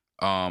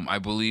 I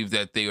believe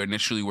that they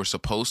initially were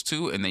supposed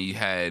to, and they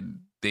had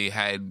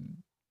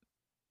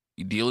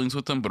dealings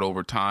with them, but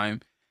over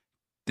time,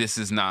 this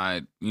is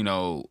not,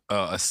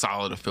 a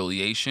solid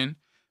affiliation.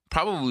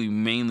 Probably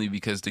mainly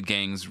because the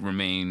gangs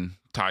remain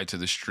tied to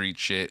the street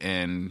shit,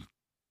 and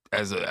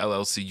as a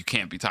LLC, you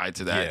can't be tied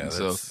to that. Yeah,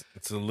 so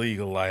it's a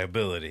legal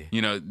liability.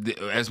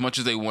 As much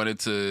as they wanted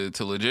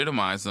to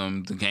legitimize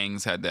them, the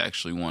gangs had to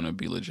actually want to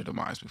be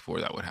legitimized before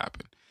that would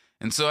happen.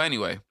 And so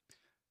anyway,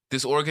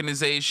 this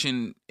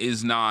organization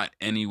is not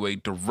anyway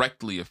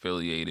directly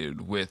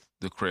affiliated with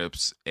the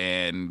Crips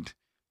and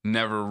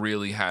never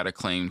really had a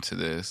claim to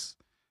this.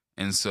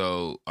 And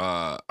so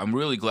I'm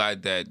really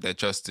glad that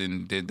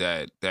Justin did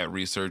that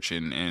research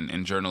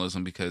and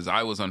journalism, because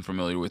I was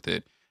unfamiliar with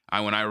it.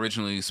 When I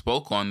originally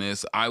spoke on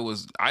this, I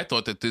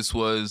thought that this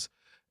was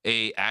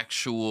a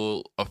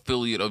actual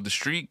affiliate of the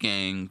street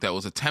gang that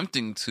was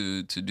attempting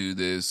to do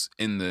this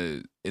in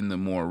the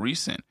more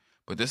recent.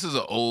 But this is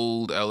an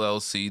old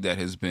LLC that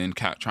has been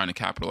trying to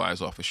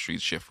capitalize off of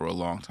street shit for a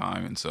long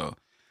time, and so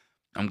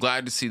I'm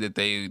glad to see that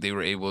they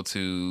were able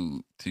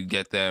to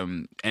get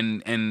them,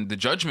 and the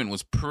judgment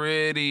was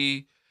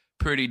pretty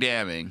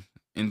damning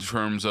in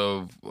terms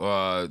of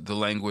the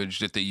language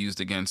that they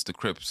used against the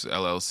Crips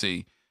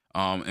LLC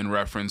in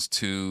reference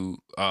to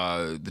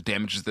the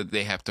damages that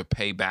they have to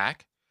pay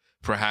back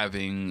for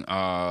having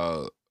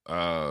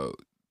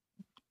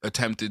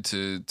attempted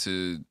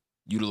to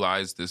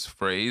utilize this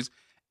phrase,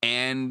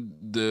 and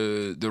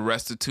the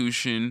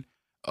restitution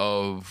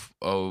of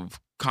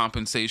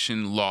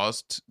compensation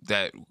lost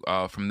that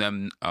from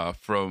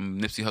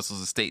Nipsey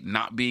Hussle's estate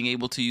not being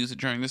able to use it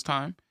during this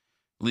time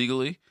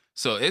legally.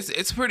 So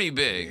it's pretty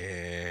big.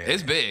 Yeah.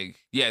 It's big.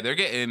 Yeah, they're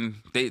getting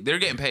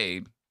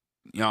paid.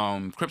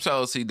 Crips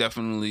LLC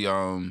definitely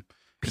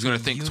is going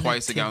to think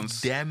twice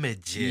against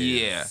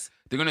damages. Yeah,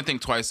 they're going to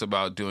think twice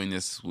about doing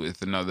this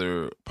with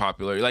another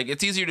popular. Like,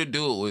 it's easier to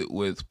do it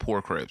with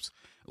poor Crips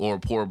or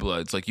poor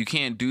Bloods. Like, you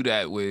can't do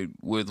that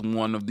with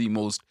one of the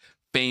most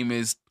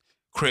famous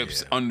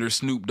Crips under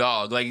Snoop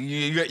Dogg. Like,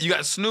 you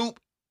got Snoop,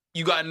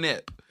 you got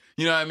Nip.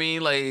 You know what I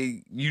mean?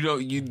 Like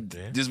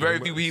there's very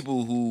few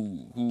people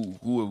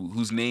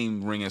whose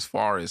name ring as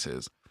far as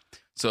his.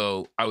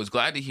 So I was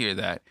glad to hear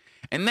that.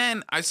 And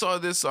then I saw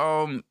this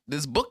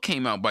this book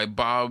came out by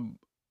Bob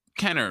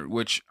Kenner,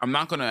 which I'm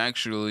not going to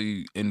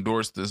actually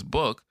endorse this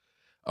book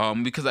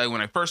because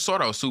when I first saw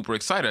it, I was super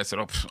excited. I said,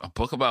 "Oh, a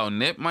book about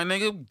Nip, my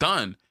nigga,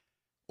 done."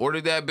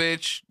 Ordered that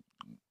bitch,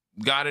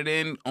 got it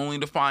in, only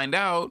to find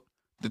out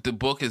that the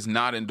book is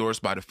not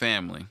endorsed by the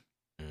family.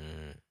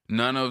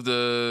 None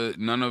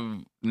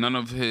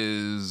of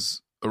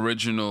his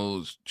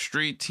original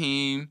street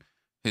team,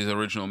 his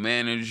original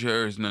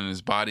manager, none of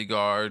his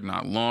bodyguard,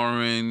 not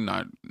Lauren,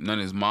 none of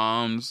his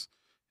moms,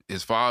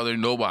 his father,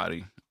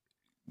 nobody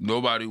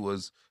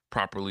was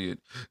properly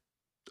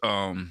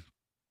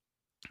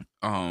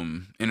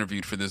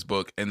interviewed for this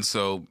book. And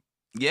so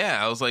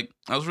I was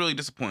really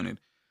disappointed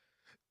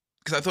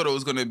because I thought it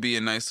was going to be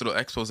a nice little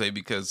expose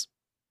because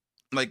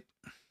like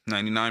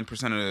 99%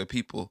 of the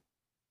people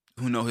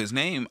who know his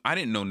name, I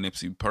didn't know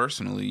Nipsey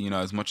personally,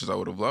 as much as I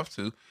would have loved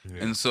to.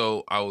 Yeah. And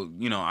so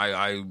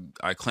I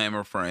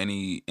clamor for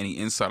any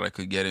insight I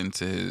could get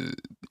into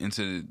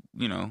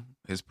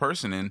his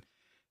person. And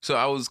so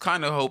I was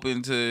kind of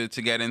hoping to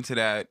get into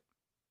that.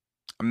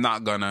 I'm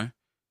not gonna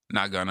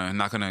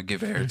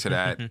give air to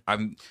that.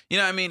 I'm,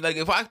 what I mean? Like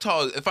if I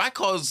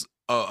cause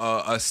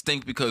a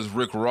stink because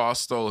Rick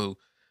Ross stole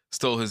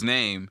his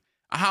name,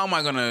 how am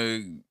I gonna,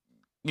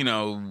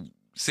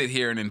 sit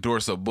here and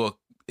endorse a book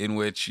in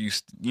which you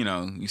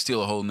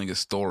steal a whole nigga's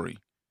story,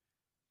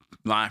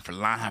 line for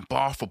line,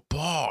 bar for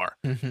bar?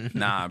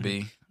 Nah, B,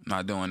 I'm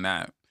not doing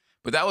that.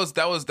 But that was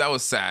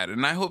sad,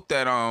 and I hope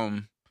that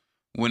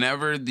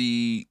whenever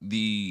the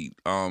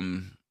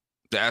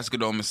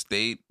Ascodome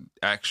Estate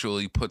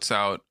actually puts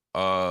out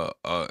a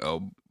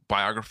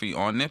biography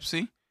on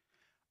Nipsey,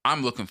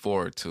 I'm looking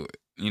forward to it.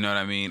 You know what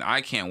I mean?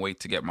 I can't wait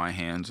to get my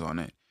hands on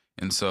it.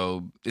 And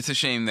so it's a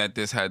shame that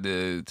this had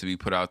to be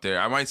put out there.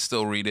 I might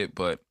still read it,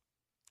 but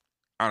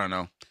I don't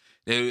know.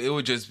 It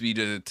would just be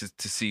to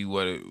see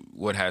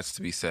what has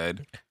to be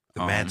said.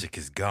 The magic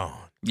is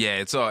gone. Yeah,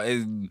 it's all.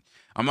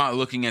 I'm not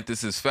looking at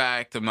this as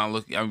fact. I'm not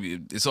looking. I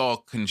mean, it's all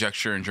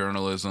conjecture and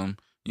journalism.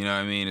 You know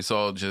what I mean? It's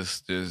all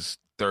just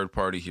third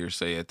party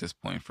hearsay at this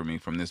point for me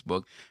from this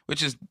book,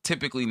 which is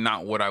typically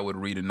not what I would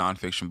read a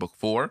nonfiction book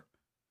for.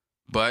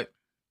 But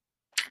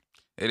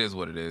it is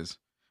what it is.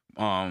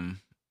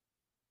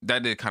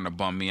 That did kind of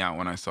bum me out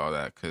when I saw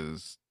that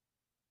because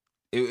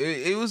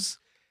it was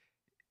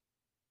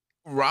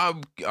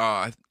Rob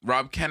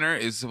Kenner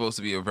is supposed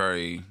to be a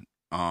very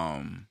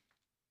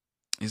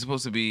he's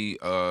supposed to be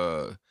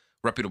a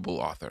reputable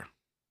author.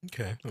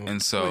 Okay, well,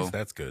 and so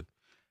that's good.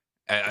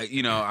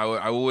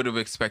 I would have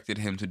expected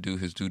him to do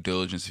his due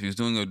diligence if he was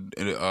doing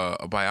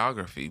a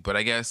biography, but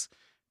I guess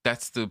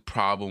that's the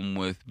problem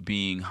with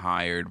being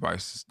hired by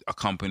a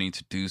company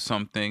to do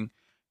something.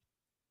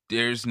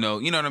 There's no,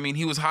 you know what I mean?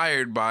 He was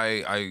hired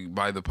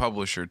by the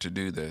publisher to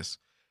do this.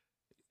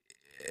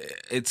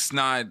 It's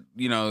not,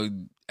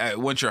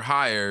 once you're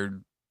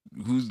hired,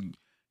 who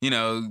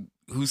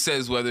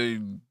says whether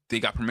they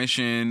got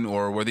permission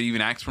or whether they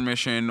even asked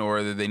permission or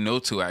whether they know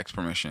to ask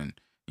permission.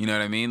 You know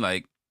what I mean?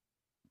 Like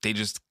they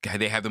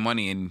have the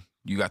money and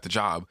you got the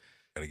job.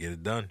 Gotta get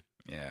it done.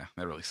 Yeah,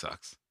 that really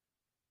sucks.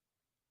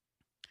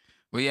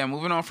 But yeah,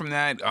 moving on from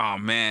that, oh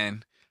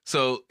man.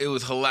 So it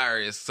was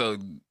hilarious. So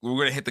we're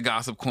going to hit the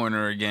gossip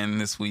corner again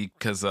this week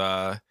because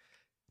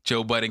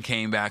Joe Budden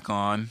came back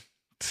on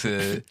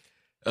to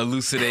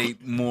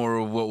elucidate more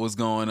of what was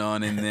going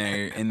on in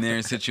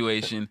their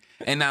situation.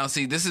 And now,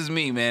 see, this is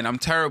me, man. I'm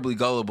terribly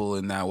gullible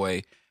in that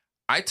way.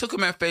 I took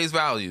him at face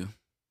value.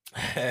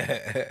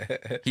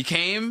 He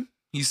came.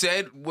 He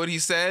said what he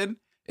said.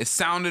 It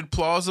sounded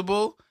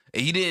plausible.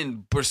 He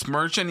didn't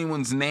besmirch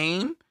anyone's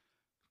name.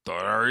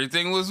 Thought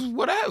everything was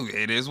whatever.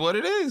 It is what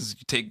it is.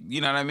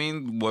 You know what I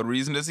mean? What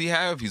reason does he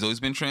have? He's always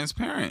been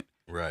transparent.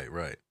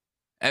 Right.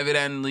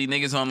 Evidently,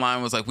 niggas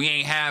online was like, we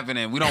ain't having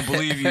it. We don't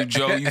believe you,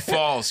 Joe. You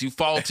false. You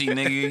faulty,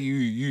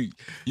 nigga.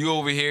 You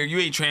over here. You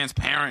ain't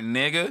transparent,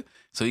 nigga.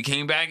 So he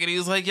came back and he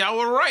was like, y'all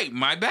were right.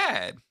 My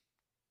bad.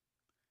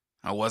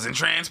 I wasn't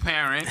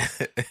transparent.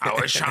 I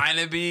was trying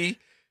to be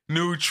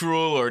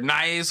neutral or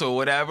nice or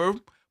whatever.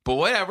 But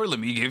whatever. Let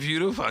me give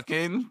you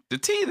the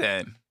tea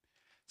then.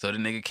 So the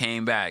nigga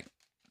came back.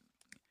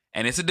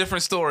 And it's a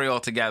different story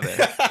altogether.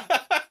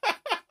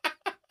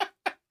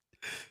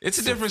 It's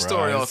a different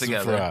story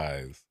altogether.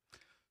 Surprise.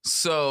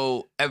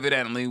 So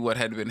evidently what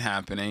had been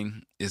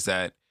happening is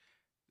that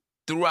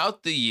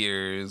throughout the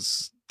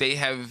years,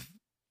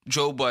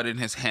 Joe Budden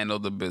has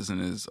handled the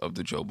business of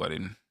the Joe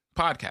Budden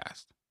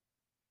podcast.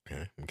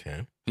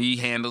 Okay. He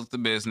handles the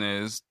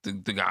business. The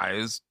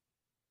guys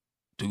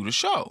do the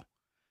show.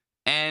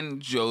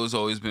 And Joe's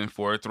always been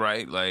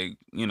forthright, and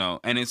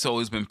it's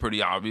always been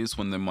pretty obvious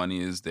when the money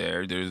is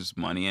there, there's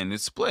money and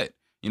it's split.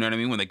 You know what I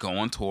mean? When they go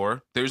on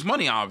tour, there's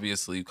money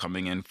obviously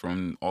coming in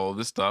from all of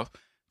this stuff.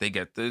 They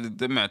get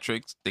the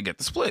metrics, they get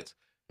the splits.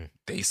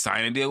 They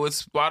sign a deal with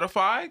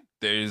Spotify.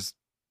 There's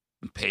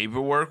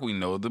paperwork. We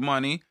know the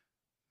money.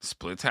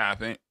 Splits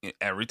happen.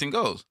 Everything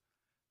goes.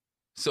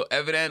 So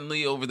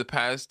evidently over the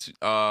past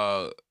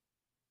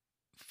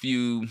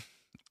few,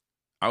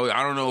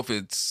 I don't know if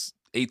it's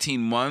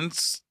 18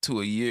 months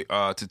to a year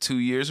to 2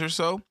 years or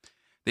so,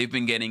 they've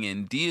been getting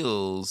in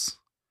deals,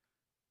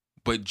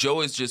 but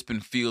Joe has just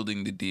been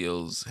fielding the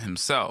deals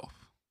himself.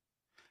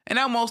 And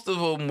now most of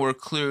them were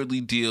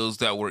clearly deals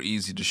that were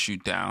easy to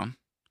shoot down.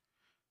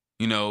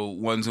 You know,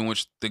 ones in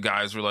which the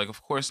guys were like,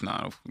 of course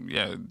not.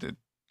 Yeah,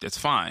 that's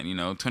fine. You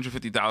know,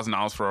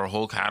 $250,000 for our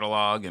whole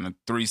catalog and a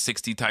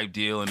 360 type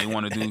deal. And they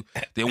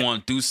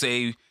want Duce,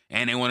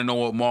 and they want to know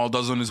what Maul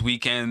does on his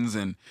weekends.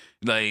 And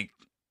like,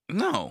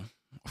 no,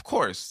 of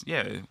course.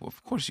 Yeah,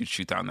 of course you'd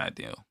shoot down that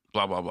deal.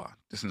 Blah, blah, blah.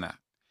 This and that.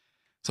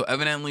 So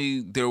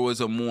evidently there was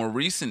a more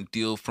recent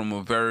deal from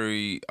a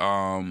very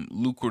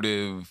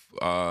lucrative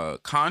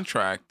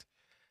contract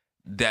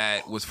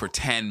that was for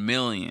 $10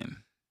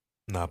 million.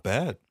 Not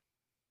bad.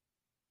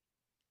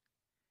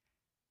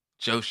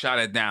 Joe shot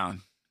it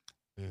down.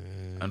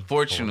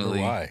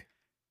 Unfortunately, why?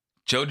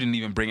 Joe didn't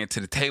even bring it to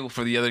the table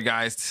for the other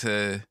guys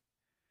to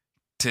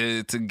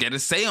get a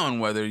say on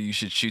whether you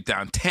should shoot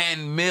down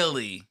 $10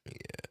 million.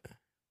 Yeah,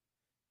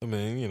 I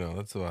mean, you know,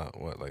 that's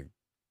about what, like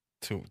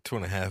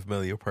 $2.5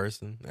 million a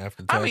person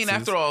after taxes. I mean,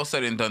 after all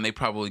said and done, they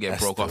probably get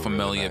broke off $1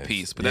 million a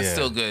piece, but that's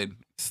still good.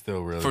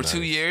 Still really for nice.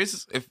 2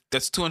 years. If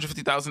that's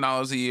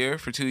 $250,000 a year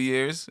for 2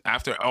 years,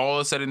 after all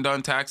is said and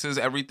done, taxes,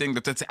 everything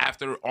that's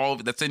after all of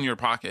it, that's in your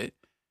pocket.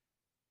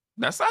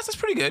 That's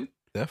pretty good.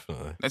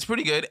 Definitely. That's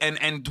pretty good.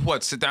 And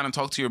what? Sit down and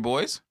talk to your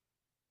boys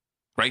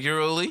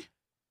regularly?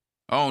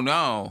 Oh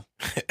no.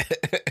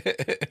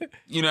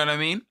 You know what I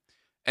mean?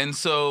 And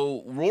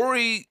so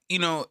Rory, you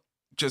know,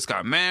 just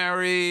got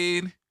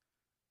married,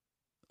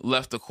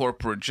 left a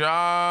corporate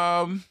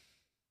job,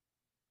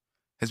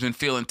 has been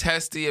feeling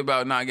testy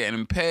about not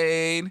getting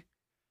paid,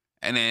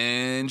 and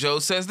then Joe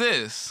says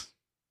this.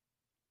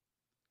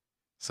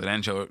 So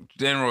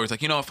then Rory's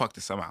like, you know what? Fuck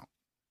this. I'm out.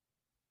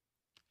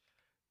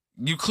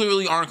 You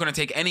clearly aren't going to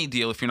take any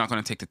deal if you're not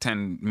going to take the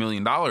 $10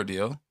 million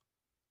deal.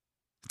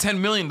 The $10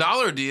 million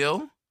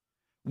deal,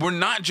 we're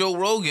not Joe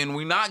Rogan.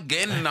 We're not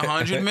getting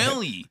 $100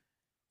 million.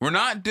 We're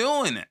not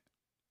doing it.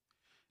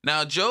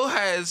 Now, Joe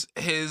has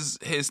his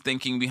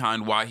thinking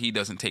behind why he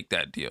doesn't take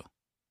that deal.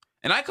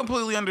 And I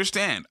completely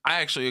understand. I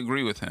actually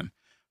agree with him.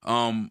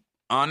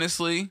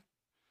 Honestly,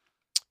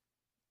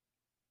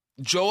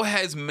 Joe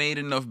has made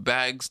enough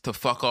bags to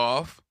fuck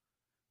off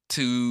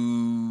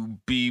to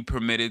be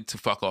permitted to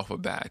fuck off a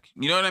bag.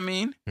 You know what I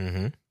mean?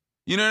 Mm-hmm.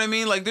 You know what I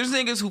mean? Like, there's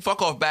niggas who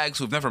fuck off bags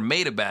who've never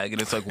made a bag,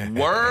 and it's like,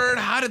 word?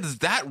 How does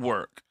that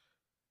work?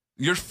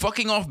 You're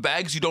fucking off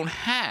bags you don't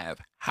have.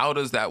 How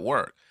does that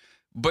work?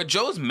 But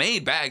Joe's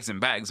made bags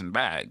and bags and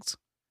bags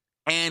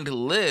and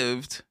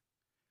lived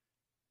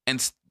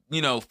and,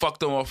 you know,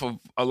 fucked them off of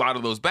a lot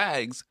of those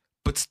bags,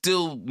 but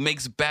still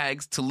makes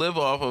bags to live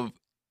off of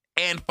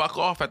and fuck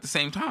off at the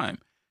same time.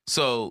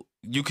 So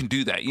you can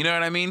do that. You know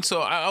what I mean?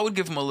 So I would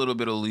give him a little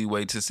bit of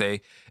leeway to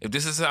say, if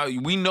this is how,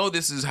 we know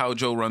this is how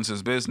Joe runs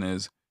his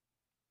business,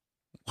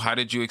 how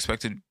did you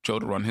expect Joe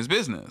to run his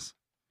business?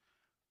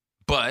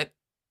 But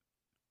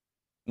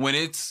when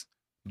it's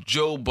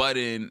Joe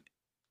Budden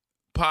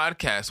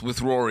podcast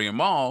with Rory and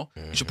Maul,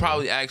 you should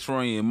probably ask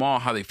Rory and Maul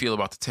how they feel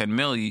about the $10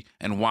 million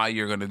and why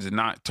you're going to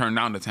not turn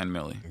down the $10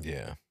 million.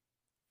 Yeah.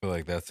 I feel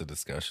like that's a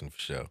discussion for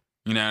sure.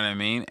 You know what I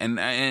mean?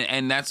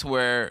 And that's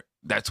where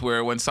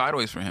it went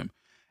sideways for him.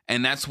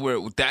 And that's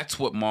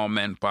what Maul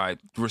meant by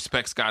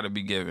respect's got to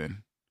be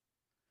given.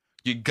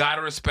 You got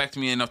to respect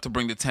me enough to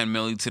bring the $10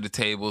 million to the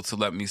table to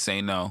let me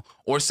say no,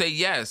 or say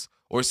yes,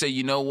 or say,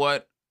 you know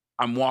what,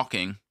 I'm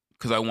walking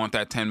because I want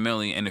that $10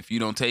 million, and if you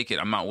don't take it,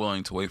 I'm not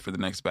willing to wait for the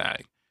next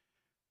bag.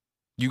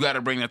 You got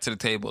to bring that to the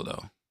table,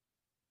 though.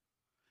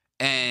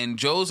 And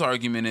Joe's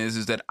argument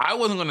is that I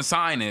wasn't going to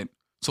sign it,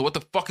 so what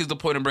the fuck is the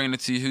point of bringing it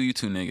to you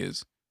two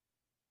niggas?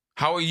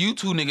 How are you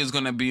two niggas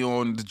going to be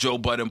on the Joe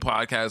Budden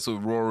podcast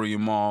with Rory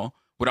and Maul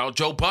without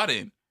Joe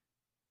Budden?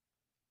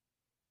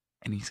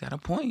 And he's got a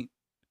point.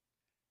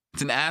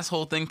 It's an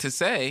asshole thing to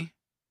say,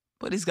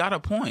 but he's got a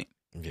point.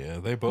 Yeah,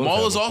 they both.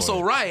 Maul is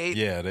also right.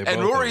 Yeah, they both.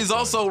 And Rory's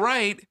also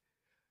right.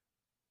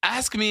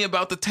 Ask me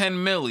about the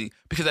 $10 million,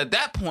 because at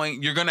that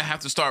point you're gonna have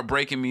to start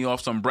breaking me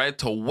off some bread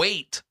to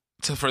wait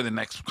for the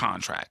next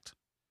contract,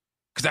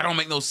 because that don't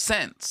make no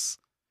sense.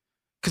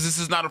 Because this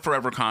is not a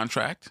forever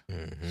contract.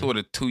 Mm-hmm. So what,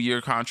 a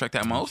 2-year contract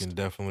at most? You can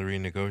definitely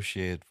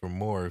renegotiate for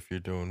more if you're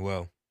doing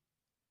well.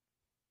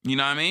 You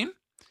know what I mean?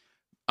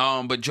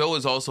 But Joe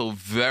is also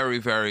very,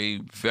 very,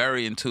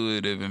 very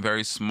intuitive and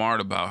very smart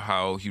about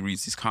how he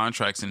reads these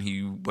contracts.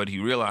 And what he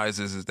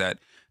realizes is that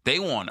they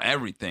want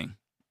everything.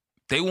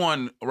 They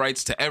want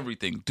rights to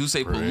everything. Duce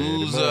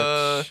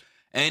Palooza,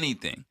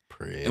 anything.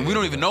 And we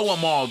don't even know what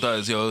Maul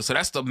does, yo. So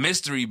that's the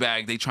mystery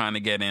bag they trying to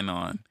get in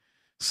on.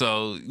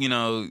 So, you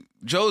know,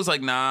 Joe's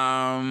like,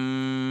 nah.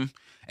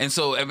 And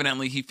so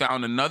evidently he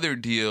found another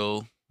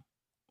deal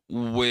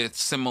with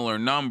similar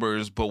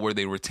numbers, but where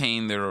they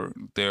retain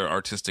their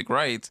artistic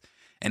rights.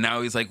 And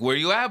now he's like, where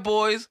you at,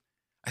 boys?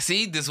 I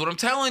see, this is what I'm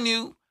telling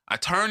you. I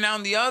turned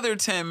down the other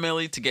 $10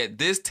 million to get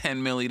this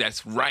 $10 million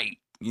that's right.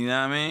 You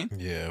know what I mean?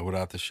 Yeah,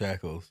 without the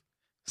shackles.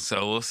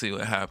 So we'll see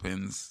what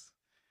happens.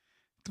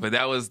 But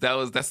that's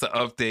the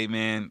update,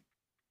 man.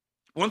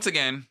 Once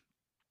again,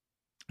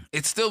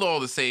 it's still all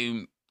the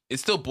same. It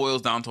still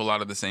boils down to a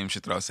lot of the same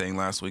shit that I was saying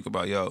last week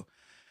about,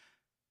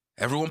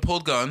 everyone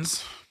pulled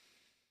guns.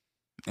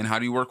 And how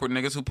do you work with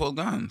niggas who pull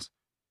guns?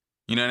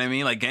 You know what I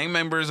mean? Like, gang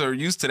members are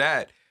used to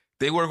that.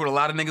 They work with a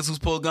lot of niggas who's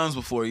pulled guns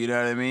before, you know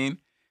what I mean?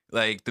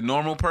 Like, the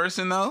normal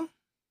person, though,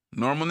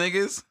 normal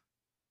niggas,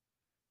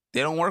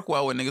 they don't work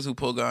well with niggas who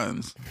pull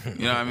guns.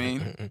 You know what I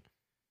mean?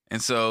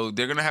 And so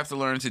they're going to have to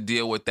learn to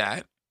deal with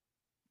that.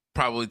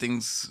 Probably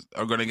things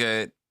are going to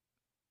get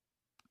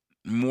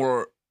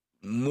more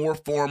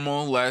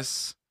formal,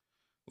 less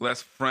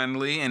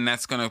friendly, and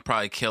that's going to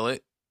probably kill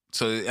it.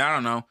 So, I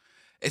don't know.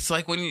 It's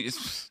like when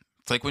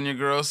your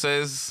girl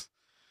says,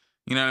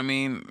 you know what I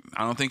mean?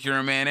 I don't think you're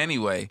a man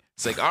anyway.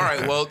 It's like, all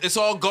right, well, it's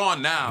all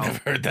gone now. Never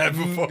heard that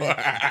before.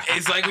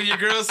 It's like when your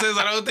girl says,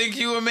 I don't think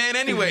you a man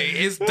anyway.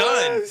 It's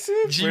done.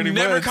 You're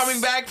never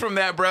coming back from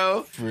that,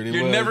 bro.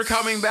 You're never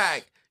coming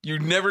back. You're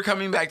never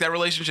coming back. That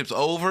relationship's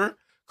over.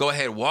 Go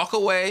ahead, walk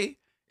away.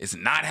 It's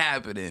not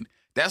happening.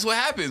 That's what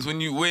happens when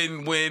you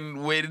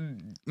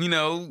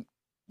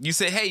you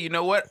say, hey, you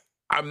know what?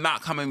 I'm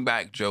not coming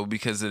back, Joe,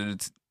 because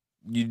it's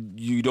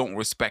you don't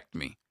respect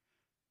me.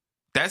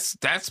 That's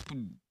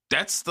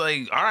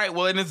like, all right,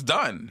 well, and it's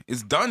done.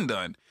 It's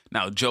done.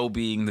 Now, Joe,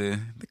 being the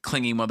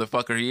clingy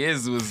motherfucker he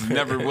is, was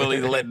never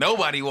willing to let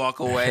nobody walk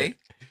away.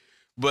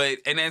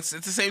 And it's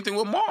the same thing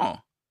with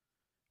Maul.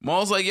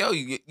 Maul's like,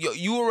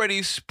 you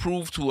already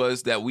proved to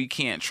us that we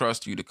can't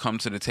trust you to come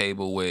to the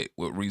table with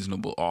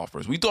reasonable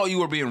offers. We thought you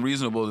were being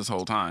reasonable this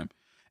whole time.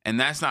 And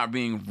that's not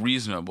being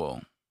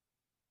reasonable.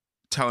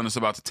 Telling us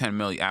about the 10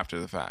 million after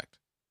the fact.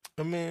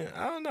 I mean,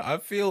 I don't know. I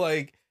feel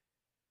like,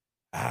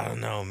 I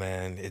don't know,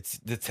 man. It's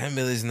the 10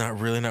 million is not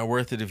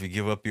worth it if you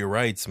give up your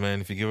rights,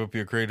 man. If you give up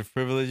your creative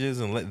privileges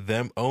and let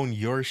them own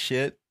your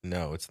shit,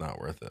 no, it's not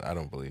worth it. I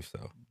don't believe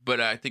so. But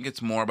I think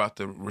it's more about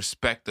the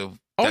respect of.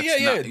 Okay.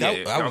 We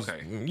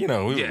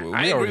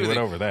already went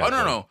over that. Oh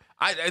no.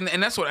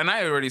 And that's what, and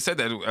I already said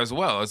that as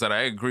well. Is that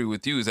I agree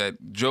with you. Is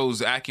that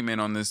Joe's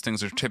acumen on these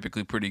things are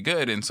typically pretty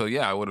good, and so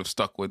I would have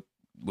stuck with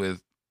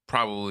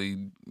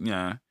probably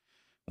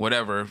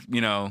whatever.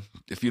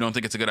 If you don't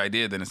think it's a good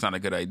idea, then it's not a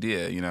good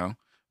idea.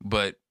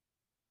 But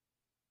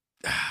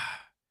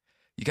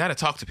you got to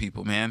talk to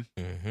people, man.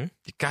 Mm-hmm.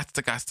 You got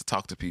to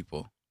talk to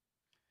people.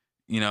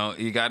 You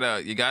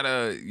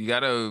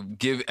gotta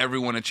give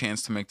everyone a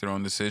chance to make their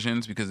own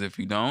decisions, because if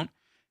you don't,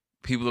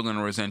 people are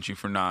gonna resent you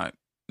for not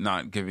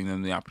giving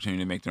them the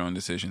opportunity to make their own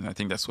decisions. I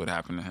think that's what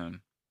happened to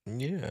him.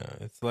 Yeah,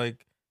 it's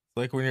like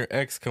when your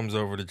ex comes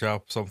over to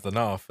drop something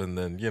off, and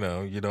then you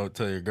don't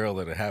tell your girl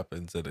that it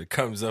happens, and it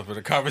comes up in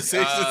a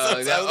conversation.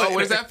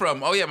 Where's that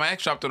from? Oh yeah, my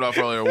ex dropped it off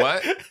earlier.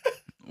 What?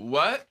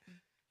 What?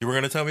 You were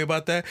gonna tell me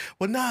about that?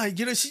 Well, nah.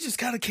 She just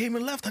kind of came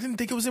and left. I didn't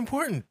think it was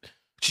important.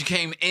 She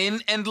came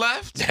in and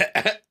left?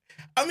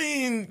 I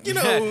mean, like,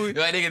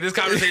 nigga, this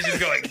conversation is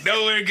going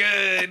nowhere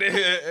good.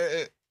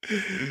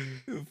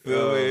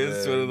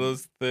 It's one of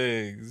those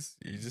things.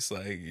 You just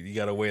you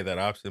gotta weigh that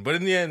option. But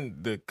in the end,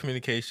 the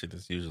communication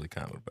is usually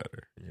kind of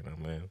better,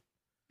 man.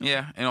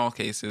 Yeah, in all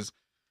cases.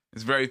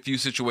 There's very few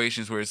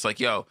situations where it's like,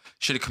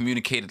 should have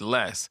communicated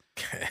less.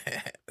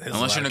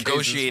 Unless you're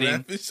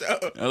negotiating.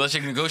 Unless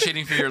you're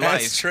negotiating for your life.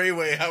 That's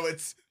Treyway, how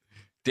it's...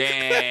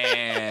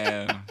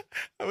 Damn.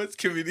 How much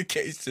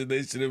communication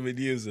they should have been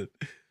using.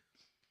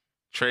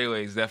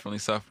 Treyway is definitely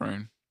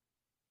suffering.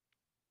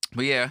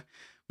 But yeah,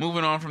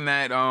 moving on from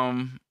that,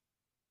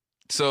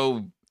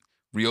 so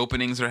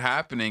reopenings are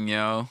happening,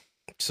 yo.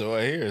 So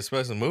I hear,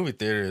 especially movie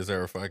theaters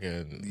are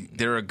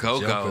they're a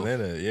go-go. Jumping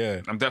in it,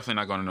 yeah. I'm definitely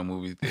not going to no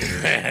movie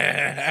theaters.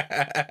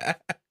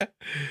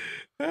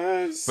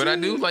 But I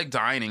do like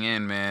dining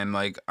in, man.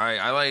 Like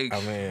I like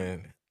I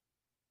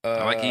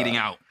like eating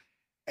out.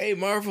 Hey,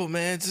 Marvel,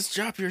 man, just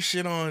drop your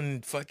shit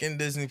on fucking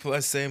Disney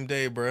Plus same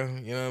day, bro.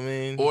 You know what I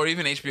mean? Or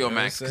even HBO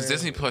Max, because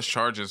Disney Plus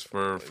charges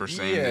for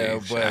same day. Yeah,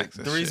 but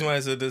the reason why I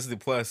said Disney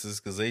Plus is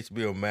because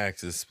HBO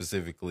Max is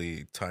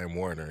specifically Time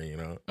Warner,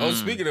 Oh,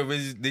 speaking of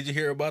it, did you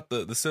hear about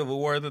the Civil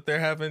War that they're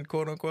having,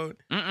 quote unquote?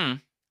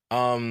 It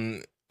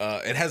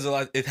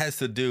has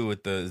to do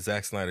with the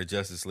Zack Snyder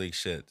Justice League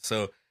shit.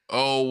 So...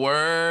 Oh,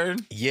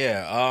 word?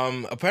 Yeah.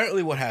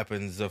 Apparently what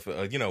happens if,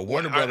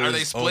 Warner Brothers are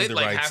they split? The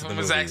like rights half of them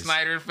are Zack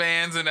Snyder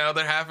fans and the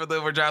other half of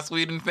them are Joss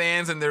Whedon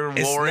fans, and they're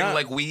warring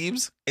like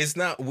weebs? It's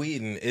not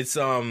Whedon. It's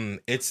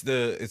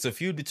a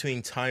feud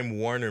between Time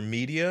Warner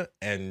Media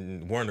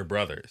and Warner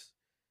Brothers.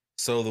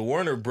 So the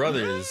Warner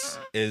Brothers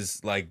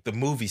is like the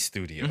movie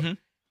studio. Mm-hmm.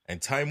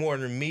 And Time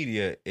Warner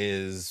Media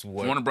is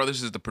what... Warner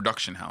Brothers is the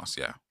production house,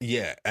 yeah.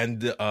 Yeah, and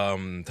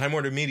Time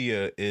Warner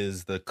Media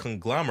is the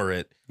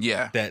conglomerate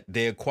that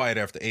they acquired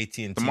after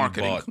AT&T bought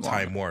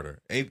Time Warner.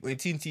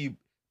 AT&T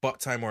bought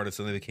Time Warner,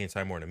 so they became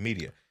Time Warner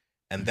Media.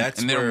 And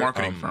that's they're a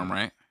marketing firm,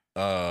 right?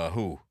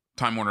 Who?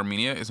 Time Warner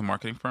Media is a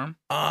marketing firm?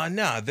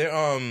 Nah, they're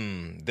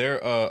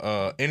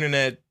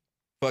internet,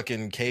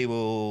 fucking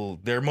cable,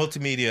 they're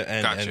multimedia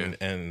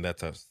and that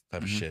type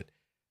of shit.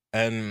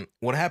 And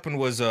what happened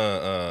was,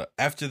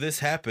 after this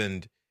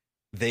happened,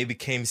 they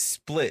became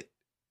split.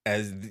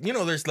 As you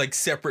know, there's like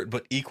separate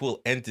but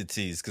equal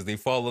entities because they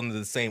fall under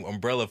the same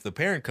umbrella of the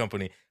parent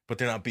company, but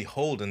they're not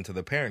beholden to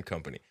the parent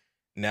company.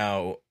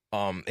 Now,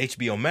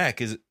 HBO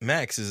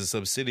Max is a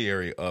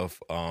subsidiary of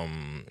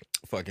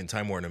fucking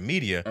Time Warner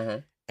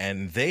Media,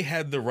 and they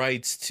had the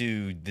rights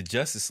to the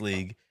Justice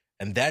League,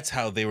 and that's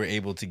how they were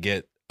able to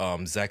get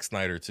Zack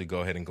Snyder to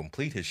go ahead and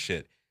complete his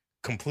shit,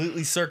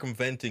 completely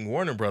circumventing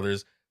Warner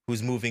Brothers,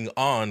 who's moving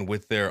on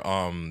with their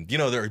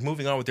they're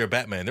moving on with their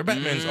Batman. Their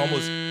Batman's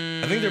almost,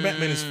 I think their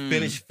Batman is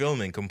finished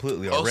filming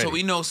completely already. Oh, so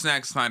we know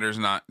Zack Snyder's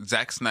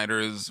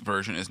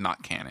version is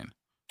not canon.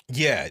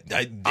 Yeah,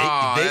 they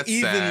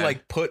even sad.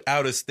 Like put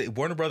out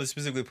Warner Brothers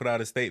specifically put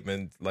out a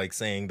statement like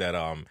saying that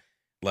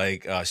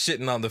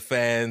shitting on the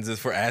fans is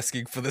for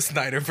asking for the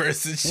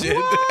Snyderverse and shit.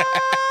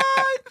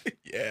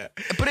 Yeah.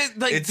 But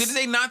did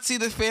they not see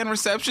the fan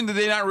reception? Did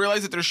they not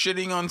realize that they're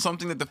shitting on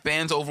something that the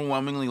fans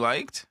overwhelmingly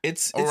liked?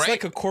 It's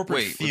like a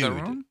corporate feud. Was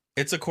that wrong?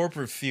 It's a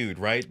corporate feud,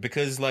 right?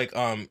 Because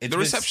the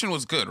reception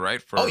was good,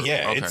 right?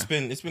 Okay. It's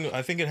been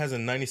I think it has a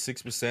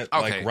 96%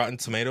 like Rotten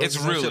Tomatoes. It's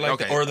really like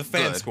that, or the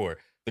fan score.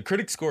 The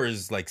critic score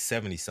is like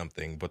 70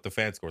 something, but the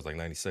fan score is like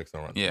 96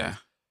 on Rotten Tomatoes.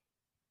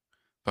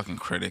 Fucking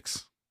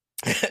critics.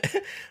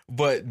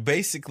 But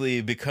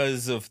basically,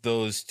 because of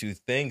those two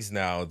things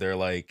now,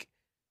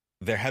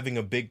 they're having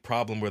a big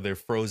problem where they're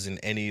frozen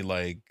any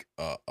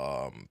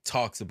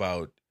talks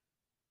about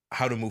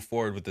how to move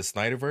forward with the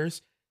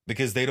Snyderverse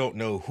because they don't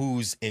know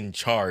who's in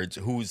charge,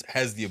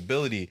 has the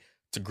ability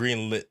to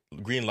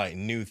greenlight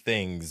new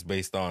things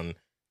based on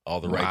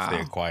all the rights they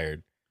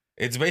acquired.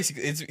 It's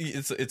basically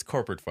it's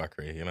corporate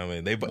fuckery, you know what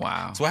I mean?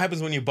 So what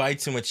happens when you buy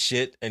too much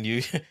shit and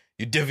you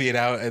divvy it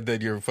out and then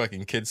your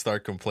fucking kids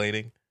start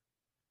complaining?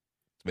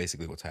 It's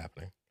basically what's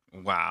happening.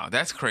 Wow,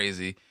 that's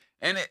crazy.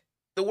 And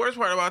the worst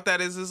part about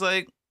that is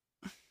like,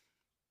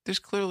 there's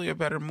clearly a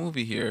better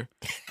movie here.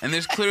 And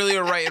there's clearly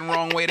a right and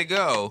wrong way to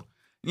go.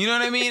 You know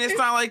what I mean? It's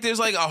not like there's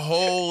like a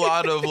whole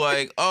lot of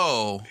like,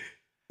 oh,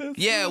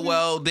 yeah,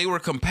 well, they were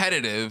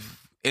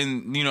competitive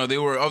and, they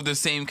were of the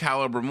same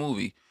caliber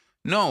movie.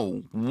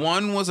 No,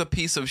 one was a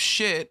piece of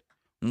shit.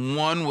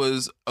 One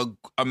was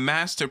a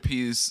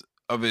masterpiece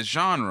of its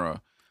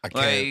genre. I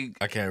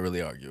can't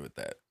really argue with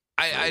that.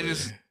 I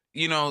just...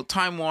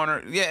 Time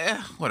Warner,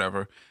 yeah,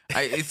 whatever.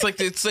 It's like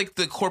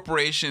the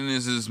corporation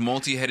is this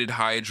multi-headed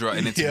Hydra,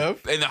 and and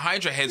the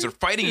Hydra heads are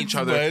fighting each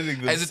other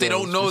as if they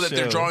don't know that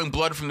they're drawing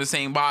blood from the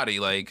same body.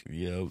 Like,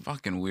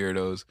 fucking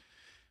weirdos.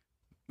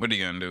 What are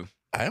you gonna do?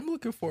 I'm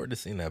looking forward to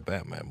seeing that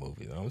Batman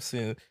movie.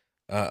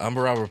 I'm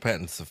a Robert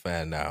Pattinson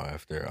fan now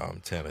after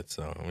Tenet,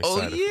 so I'm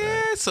excited. Oh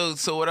yeah, for that.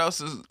 So what else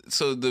is?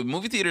 So the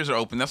movie theaters are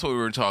open. That's what we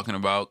were talking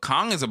about.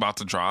 Kong is about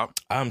to drop.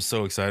 I'm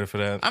so excited for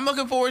that. I'm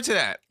looking forward to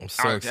that. I'm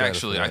so excited.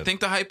 Actually, for that. I think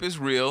the hype is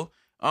real.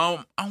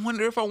 I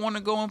wonder if I want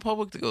to go in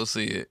public to go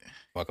see it.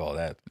 Fuck all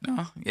that.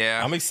 No,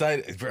 yeah, I'm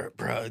excited,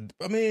 bro.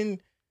 I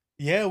mean,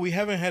 yeah, we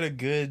haven't had a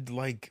good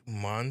giant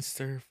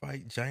monster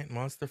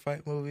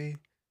fight movie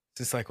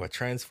since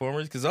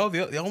Transformers. Because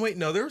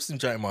there were some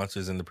giant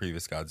monsters in the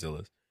previous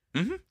Godzillas.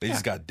 Mm-hmm. They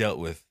just got dealt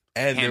with,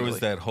 and there was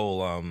that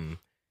whole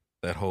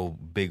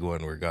big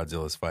one where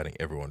Godzilla's fighting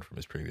everyone from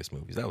his previous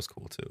movies. That was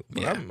cool too.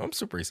 But I'm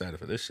super excited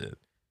for this shit.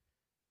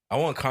 I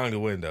want Kong to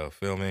win though.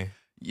 Feel me?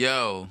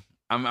 Yo,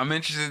 I'm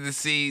interested to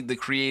see the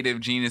creative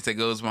genius that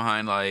goes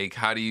behind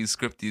how do you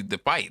script the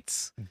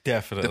fights.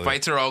 Definitely, the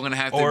fights are all gonna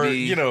have to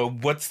be.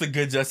 What's the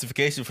good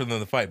justification for them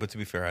to fight? But to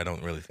be fair, I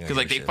don't really think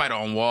because they fight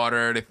on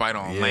water, they fight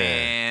on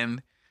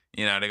land.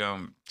 They're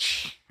going.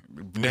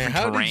 Man,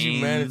 how did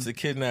you manage to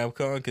kidnap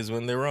Kong? Because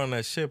when they were on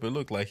that ship, it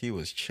looked like he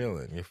was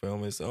chilling. You feel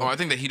me? So, I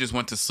think that he just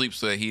went to sleep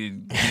so that he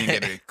didn't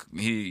get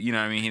you know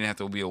what I mean? He didn't have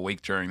to be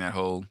awake during that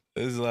whole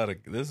There's a lot of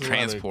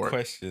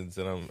questions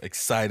that I'm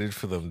excited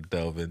for them to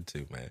delve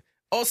into, man.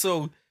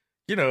 Also,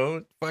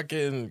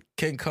 fucking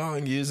King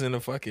Kong using a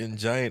fucking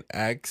giant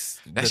axe.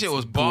 That shit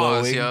was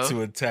boss, yo.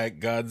 To attack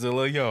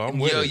Godzilla. Yo, I'm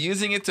with it.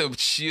 Using it to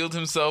shield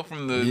himself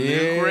from the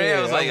nuke ray.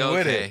 I was like,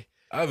 okay.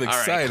 I'm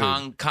excited.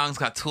 All right, Kong's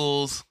got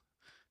tools.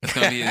 It's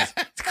gonna be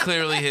it's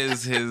clearly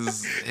his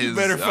you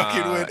better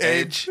fucking win,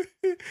 edge.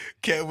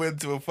 Can't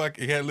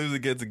lose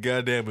against a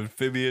goddamn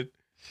amphibian,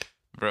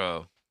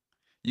 bro.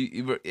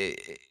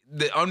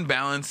 The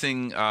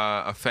unbalancing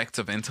effects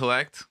of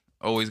intellect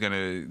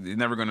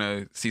never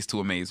gonna cease to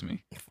amaze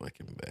me.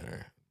 Fucking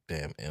better,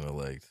 damn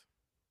intellect.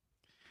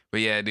 But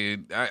yeah,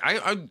 dude,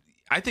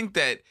 I think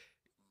that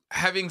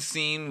having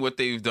seen what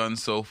they've done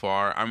so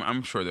far,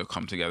 I'm sure they'll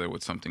come together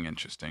with something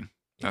interesting.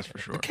 That's for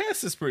sure. The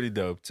cast is pretty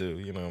dope too.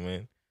 You know what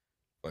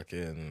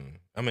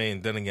I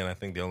mean? Then again, I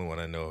think the only one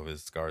I know of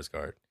is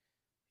Skarsgård.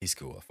 He's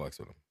cool. I fucks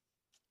with him.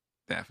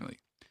 Definitely.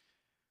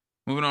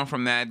 Moving on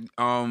from that,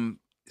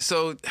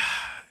 so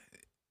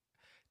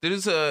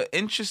there's a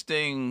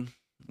interesting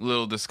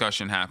little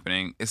discussion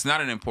happening. It's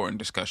not an important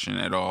discussion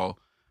at all.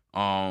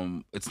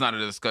 It's not a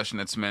discussion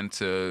that's meant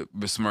to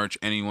besmirch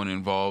anyone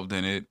involved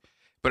in it,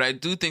 but I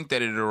do think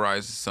that it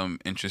arises some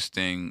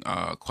interesting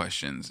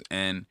questions.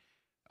 And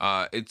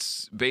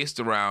It's based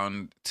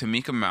around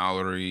Tamika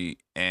Mallory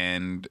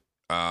and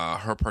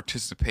her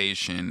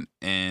participation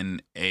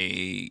in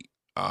a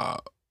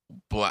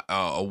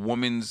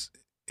Women's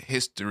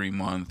History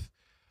Month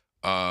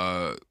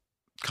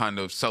kind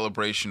of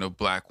celebration of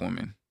Black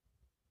women,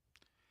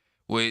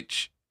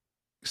 which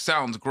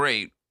sounds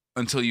great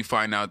until you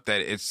find out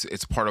that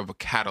it's part of a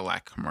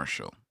Cadillac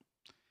commercial.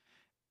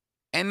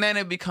 And then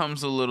it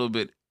becomes a little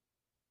bit,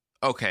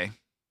 okay,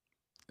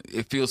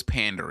 it feels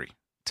pandery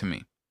to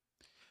me.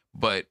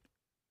 But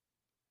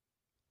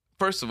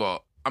first of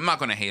all, I'm not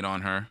going to hate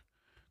on her.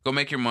 Go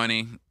make your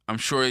money. I'm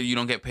sure you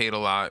don't get paid a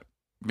lot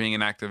being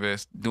an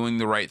activist. Doing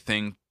the right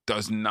thing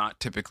does not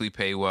typically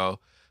pay well.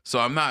 So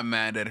I'm not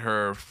mad at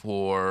her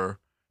for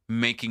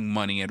making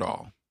money at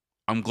all.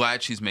 I'm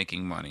glad she's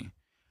making money.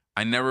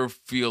 I never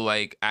feel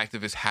like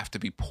activists have to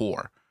be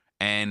poor.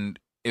 And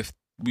if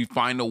we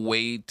find a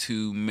way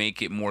to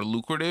make it more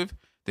lucrative,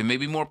 then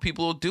maybe more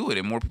people will do it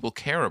and more people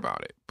care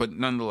about it. But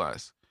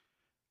nonetheless,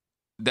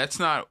 that's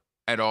not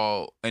at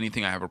all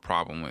anything I have a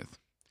problem with.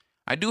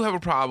 I do have a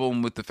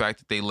problem with the fact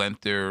that they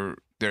lent their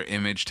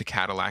image to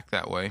Cadillac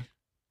that way.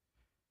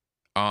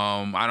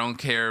 I don't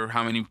care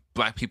how many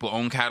Black people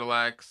own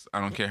Cadillacs. I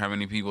don't care how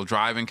many people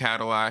drive in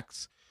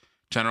Cadillacs.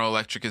 General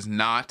Electric is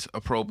not a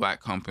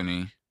pro-Black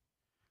company.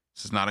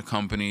 This is not a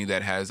company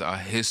that has a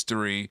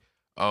history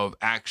of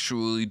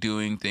actually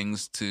doing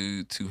things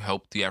to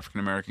help the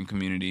African-American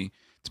community.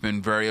 It's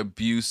been very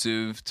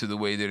abusive to the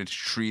way that it's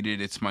treated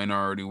its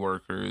minority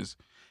workers.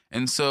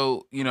 And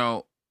so,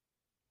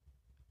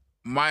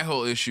 my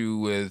whole issue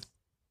with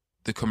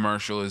the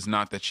commercial is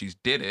not that she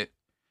did it.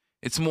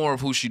 It's more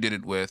of who she did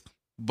it with.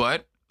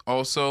 But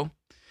also,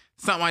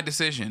 it's not my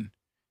decision.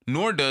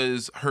 Nor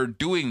does her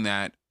doing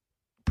that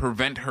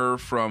prevent her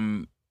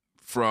from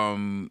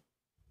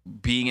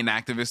being an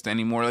activist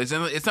anymore.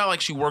 It's not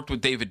like she worked with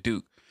David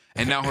Duke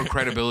and now her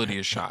credibility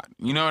is shot.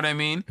 You know what I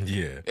mean?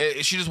 Yeah.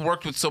 She just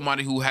worked with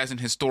somebody who hasn't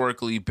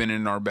historically been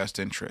in our best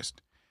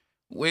interest,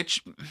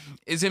 which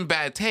is in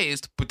bad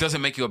taste, but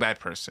doesn't make you a bad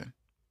person.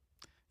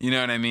 You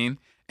know what I mean?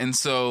 And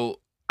so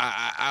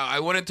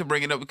I wanted to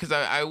bring it up because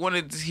I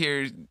wanted to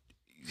hear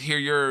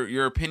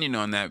your opinion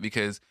on that,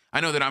 because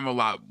I know that I'm a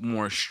lot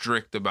more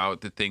strict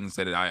about the things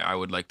that I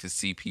would like to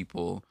see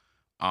people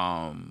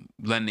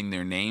lending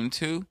their name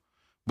to.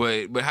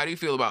 But how do you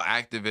feel about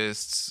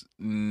activists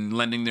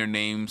lending their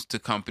names to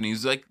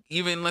companies like,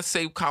 even let's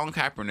say, Colin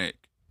Kaepernick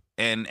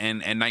and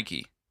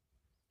Nike?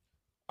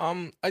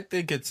 I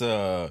think it's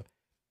a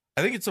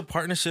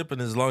partnership,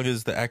 and as long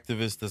as the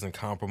activist doesn't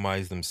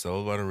compromise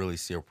themselves, I don't really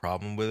see a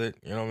problem with it.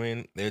 You know what I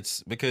mean?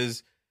 It's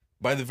because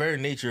by the very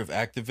nature of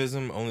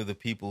activism, only the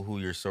people who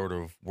you're sort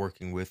of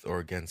working with or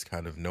against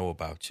kind of know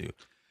about you.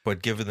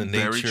 But given the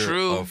nature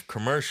of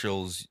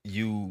commercials,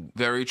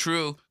 Very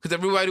true. Because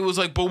everybody was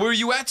like, but where are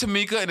you at,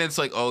 Tamika? And it's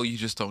like, oh, you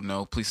just don't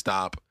know. Please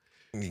stop.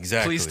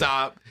 Exactly. Please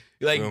stop.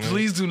 Like,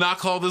 please do not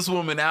call this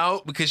woman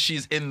out, because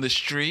she's in the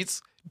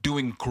streets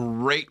doing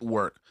great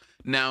work.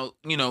 Now,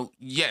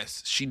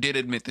 yes, she did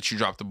admit that she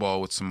dropped the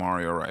ball with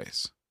Samaria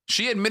Rice.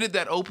 She admitted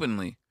that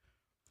openly.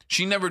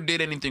 She never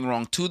did anything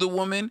wrong to the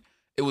woman.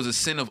 It was a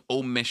sin of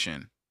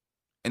omission.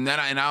 And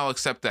I'll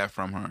accept that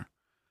from her.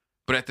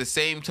 But at the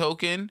same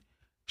token,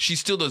 she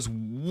still does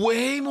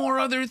way more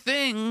other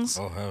things.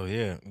 Oh, hell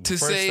yeah. To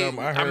say,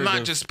 I'm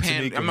not just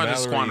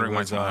squandering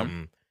my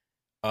time.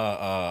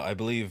 I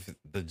believe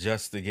the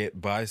Just to Get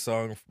By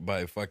song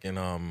by fucking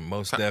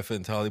Mos Def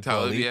and Talib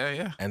Kweli.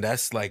 Yeah. And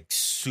that's like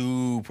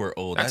super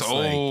old. That's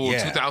old,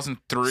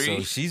 2003.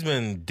 So she's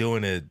been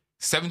doing it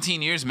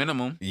 17 years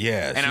minimum.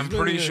 Yeah. And I'm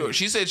pretty sure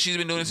she said she's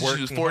been doing it since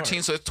she was 14,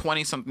 hard. So it's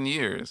 20 something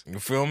years. You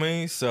feel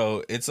me?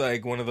 So it's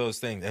like one of those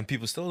things, and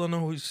people still don't know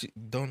who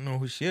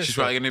she is. She's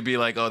probably gonna be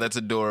like, "Oh, that's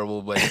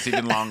adorable," but it's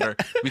even longer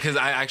because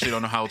I actually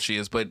don't know how old she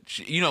is. But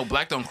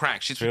Black don't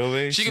crack. She's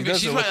probably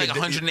like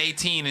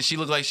 118, and she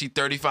look like she's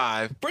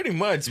 35. Pretty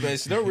much, man.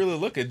 She don't really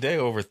look a day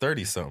over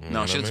 30 something.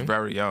 No, she's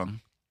very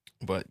young.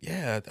 But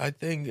yeah, I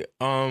think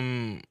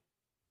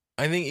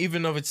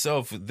even of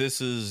itself,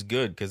 this is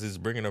good because it's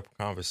bringing up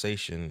a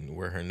conversation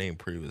where her name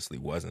previously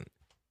wasn't,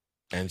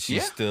 and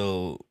she's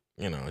still,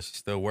 she's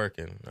still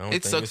working.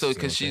 It sucks though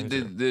because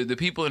the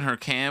people in her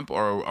camp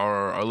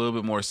are a little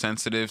bit more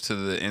sensitive to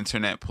the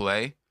internet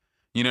play.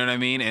 You know what I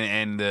mean?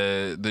 And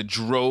the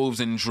droves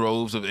and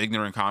droves of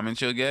ignorant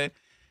comments you'll get,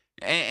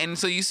 and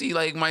so you see,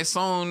 like, my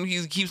son,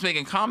 he keeps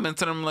making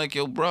comments, and I'm like,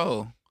 yo,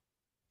 bro,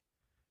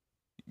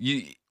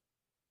 you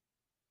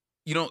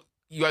don't.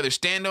 You either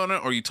stand on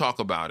it or you talk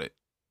about it.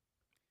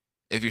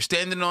 If you're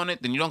standing on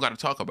it, then you don't got to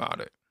talk about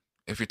it.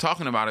 If you're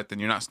talking about it, then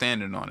you're not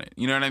standing on it.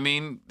 You know what I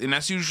mean? And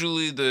that's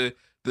usually the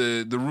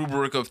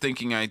rubric of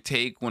thinking I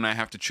take when I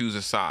have to choose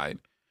a side.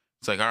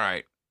 It's like, all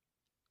right,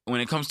 when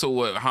it comes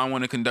to how I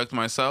want to conduct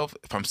myself,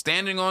 if I'm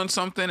standing on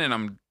something and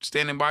I'm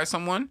standing by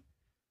someone,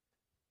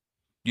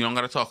 you don't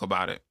got to talk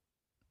about it.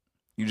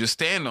 You just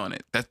stand on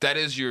it. That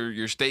is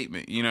your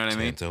statement. You know what I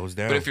mean? Toes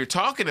down. But if you're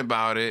talking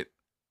about it,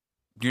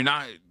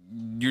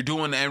 you're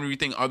doing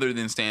everything other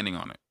than standing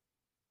on it.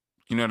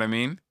 You know what I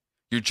mean?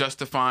 You're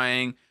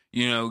justifying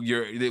You know,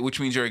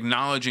 which means you're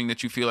acknowledging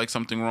that you feel like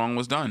something wrong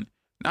was done.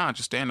 Nah,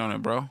 just stand on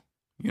it, bro.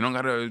 You don't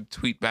gotta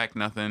tweet back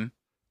nothing.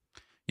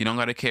 You don't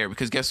gotta care,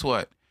 because guess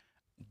what?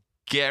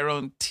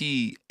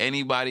 Guarantee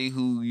anybody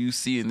who you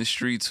see in the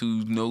streets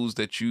who knows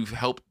that you've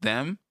helped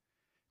them,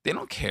 they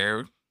don't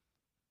care.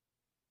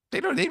 They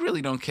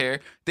really don't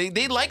care.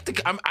 They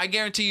like I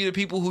guarantee you the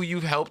people who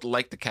you've helped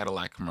like the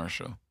Cadillac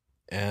commercial.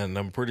 And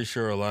I'm pretty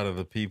sure a lot of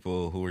the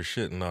people who are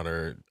shitting on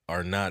her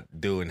are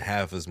not doing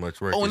half as much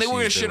work. Oh, and they were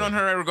going to shit on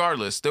her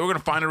regardless. They were going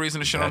to find a reason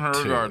to shit on her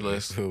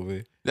regardless.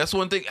 That's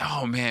one thing.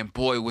 Oh, man,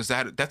 boy,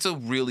 that's a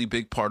really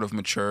big part of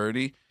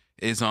maturity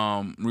is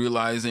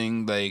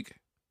realizing, like,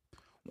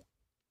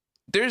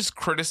 there's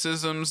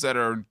criticisms that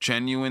are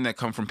genuine that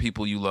come from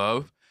people you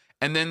love.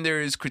 And then there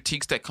is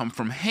critiques that come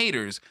from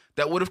haters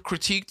that would have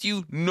critiqued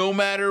you no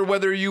matter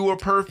whether you were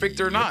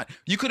perfect or not.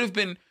 You could have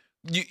been...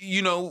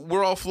 You know,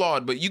 we're all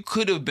flawed, but you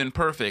could have been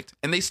perfect,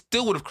 and they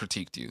still would have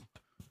critiqued you.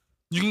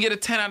 You can get a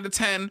 10 out of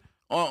 10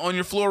 on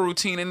your floor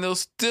routine, and they'll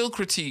still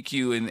critique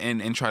you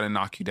and try to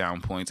knock you down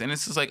points. And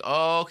it's just like,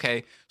 oh,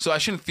 okay, so I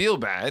shouldn't feel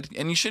bad,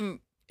 and you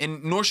shouldn't,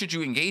 and nor should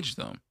you engage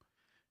them.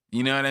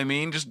 You know what I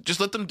mean?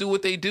 Just let them do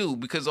what they do,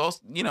 because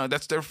also, you know,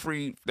 that's their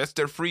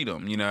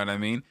freedom. You know what I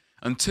mean?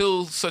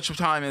 Until such a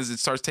time as it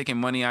starts taking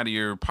money out of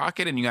your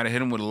pocket, and you got to hit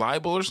them with a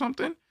libel or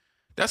something.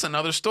 That's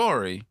another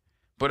story.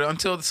 But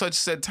until such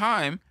said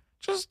time,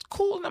 just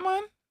cool them,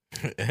 man.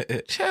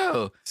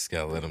 Chill. Just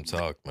gotta let them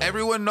talk, man.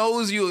 Everyone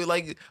knows you.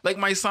 Like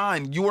my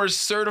sign, you are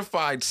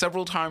certified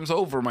several times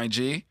over, my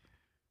G.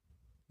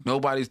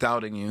 Nobody's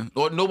doubting you.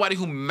 Or nobody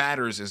who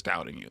matters is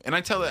doubting you. And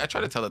I try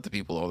to tell that to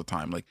people all the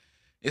time. Like,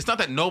 it's not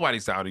that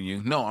nobody's doubting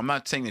you. No, I'm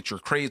not saying that you're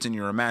crazy and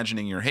you're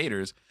imagining you're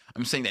haters.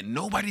 I'm saying that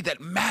nobody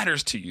that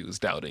matters to you is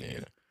doubting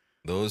you.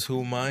 Those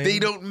who mind, they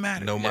don't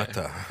matter. No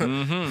matter.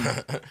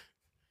 Mm-hmm.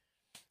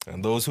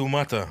 And those who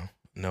matter.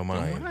 No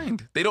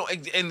mind. They don't,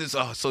 and it's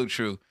so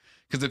true.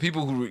 Because the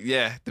people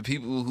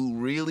who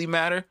really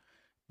matter,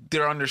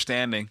 they're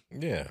understanding.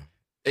 Yeah.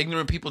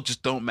 Ignorant people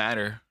just don't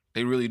matter.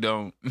 They really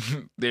don't.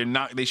 They're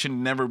not. They should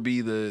never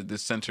be the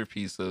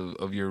centerpiece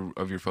of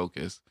your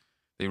focus.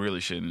 They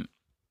really shouldn't.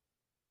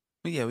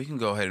 But yeah, we can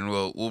go ahead and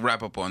we'll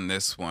wrap up on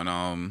this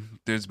one.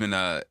 There's been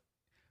a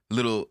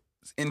little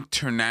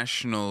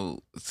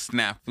international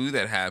snafu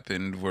that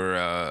happened where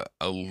a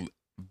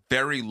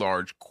very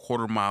large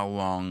 1/4-mile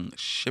long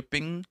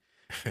shipping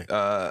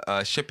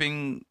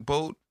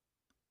boat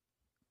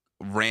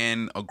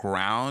ran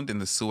aground in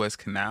the Suez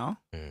Canal,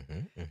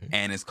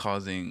 and is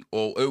causing.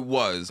 Oh, it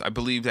was. I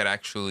believe that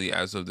actually,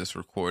 as of this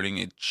recording,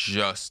 it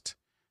just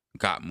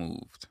got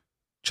moved.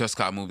 Just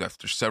got moved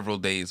after several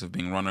days of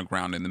being run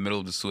aground in the middle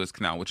of the Suez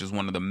Canal, which is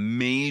one of the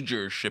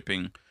major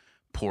shipping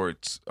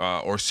ports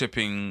or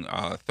shipping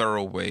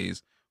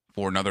thoroughways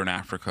for Northern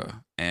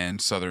Africa and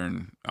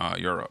Southern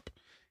Europe.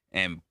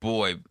 And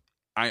boy,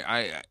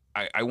 I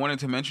wanted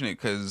to mention it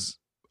because,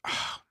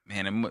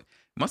 man, it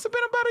must have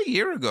been about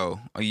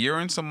a year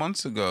and some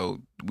months ago.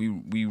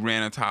 We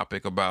ran a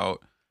topic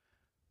about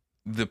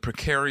the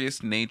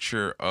precarious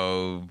nature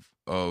of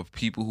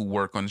people who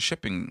work on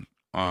shipping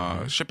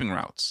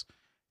routes,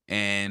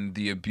 and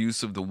the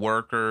abuse of the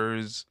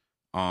workers,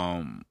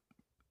 and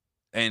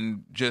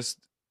just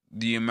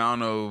the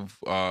amount of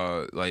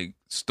like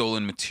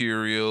stolen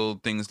material,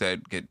 things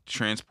that get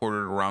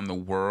transported around the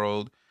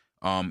world.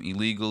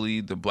 Illegally,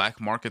 the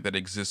black market that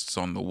exists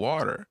on the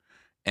water.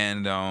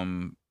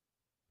 And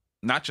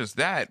not just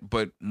that,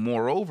 but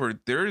moreover,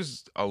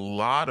 there's a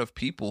lot of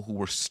people who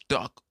were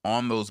stuck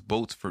on those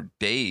boats for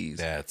days.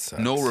 That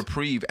sucks. No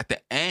reprieve at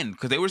the end,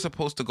 because they were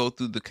supposed to go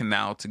through the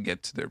canal to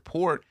get to their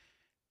port.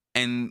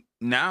 And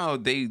now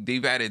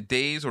they've added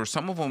days, or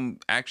some of them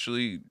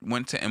actually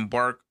went to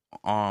embark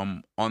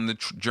on the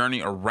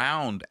journey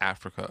around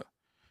Africa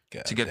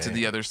to get to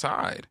the other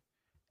side.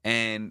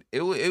 And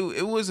it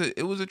was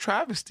a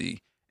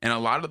travesty, and a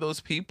lot of those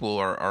people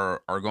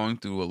are going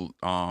through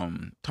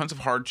tons of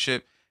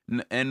hardship,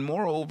 and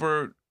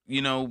moreover,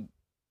 you know,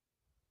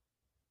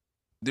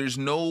 there's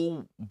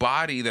no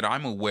body that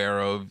I'm aware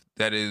of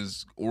that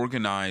is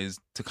organized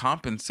to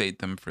compensate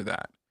them for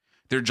that.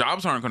 Their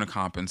jobs aren't going to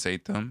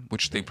compensate them,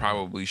 which they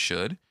probably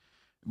should,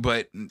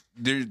 but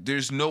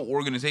there's no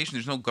organization,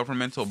 there's no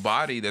governmental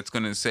body that's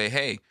going to say,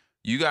 hey,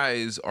 you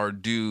guys are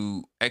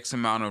due X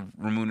amount of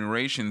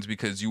remunerations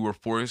because you were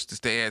forced to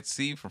stay at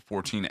sea for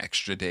 14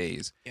 extra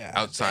days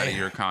outside of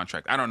your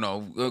contract. I don't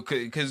know,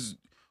 because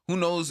who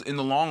knows in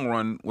the long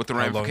run what the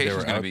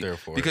ramifications are going to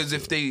be? Because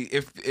if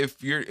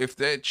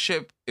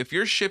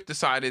your ship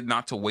decided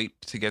not to wait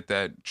to get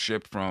that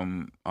ship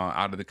from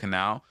out of the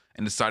canal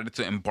and decided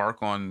to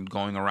embark on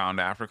going around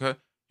Africa,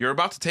 you're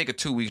about to take a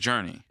 2-week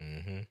journey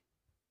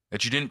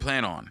that you didn't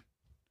plan on.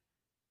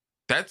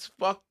 That's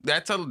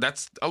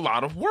a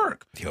lot of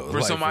work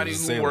for somebody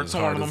who works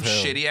on one of them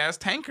shitty ass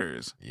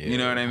tankers. Yeah. You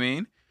know what I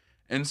mean?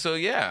 And so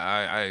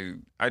I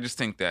just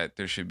think that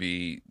there should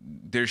be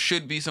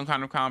some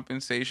kind of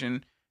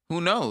compensation. Who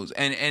knows?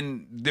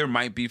 And there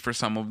might be for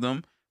some of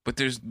them, but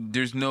there's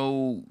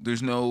no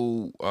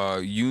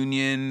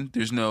union,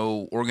 there's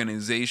no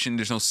organization,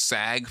 there's no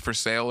SAG for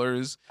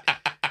sailors.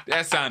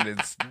 That sounded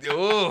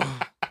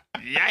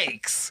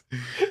yikes.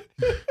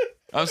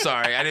 I'm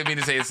sorry, I didn't mean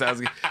to say it sounds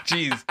good.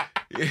 Jeez.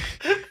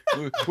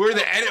 Where are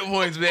the edit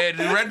points, man?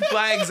 Red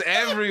flags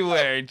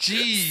everywhere.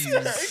 Jeez.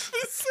 SAG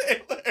for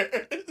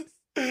sailors.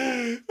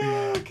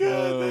 Oh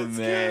God, that's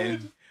man.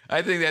 Good.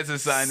 I think that's a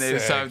sign that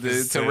it's time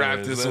to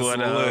wrap this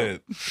one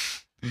up.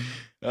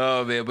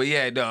 Oh man, but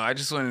yeah, no, I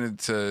just wanted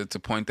to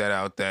point that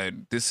out,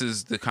 that this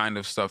is the kind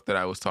of stuff that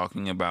I was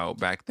talking about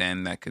back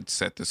then that could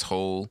set this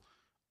whole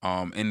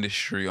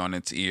industry on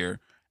its ear.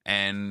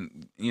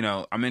 And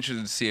I'm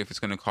interested to see if it's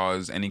going to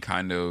cause any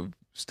kind of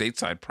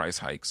stateside price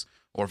hikes,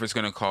 or if it's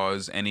going to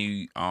cause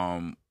any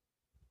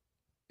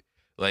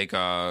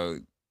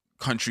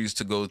countries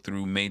to go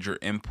through major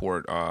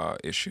import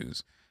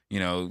issues.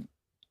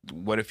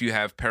 What if you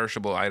have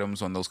perishable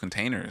items on those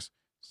containers?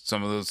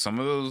 Some of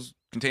those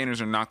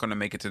containers are not going to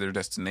make it to their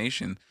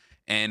destination,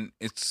 and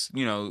it's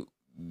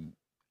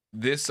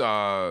this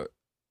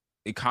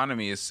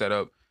economy is set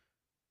up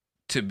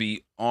to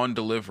be on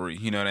delivery.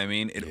 You know what I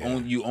mean?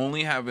 You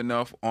only have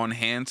enough on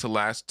hand to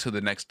last to the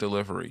next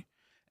delivery,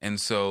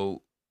 and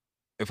so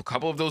if a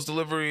couple of those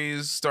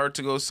deliveries start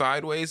to go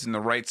sideways in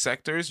the right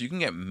sectors, you can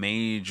get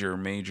major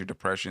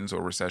depressions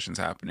or recessions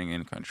happening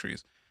in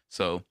countries.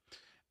 So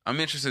I'm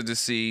interested to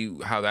see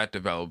how that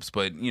develops.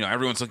 But,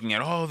 everyone's looking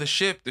at, the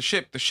ship.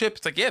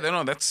 It's like, yeah,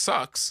 no, that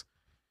sucks.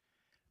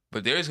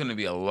 But there's going to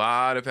be a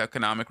lot of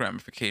economic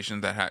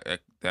ramifications that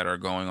are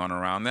going on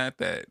around that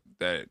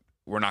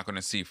we're not going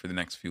to see for the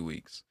next few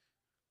weeks.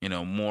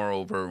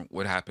 Moreover,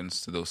 what happens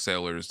to those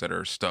sailors that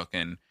are stuck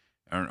and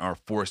are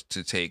forced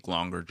to take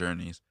longer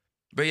journeys.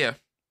 But yeah,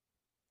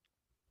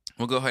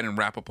 we'll go ahead and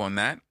wrap up on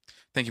that.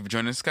 Thank you for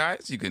joining us,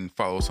 guys. You can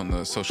follow us on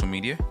the social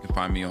media. You can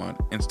find me on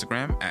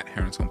Instagram at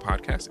Heron's Home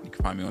Podcast. And you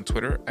can find me on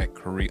Twitter at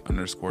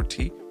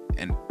Curry_T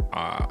and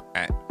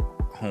at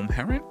Home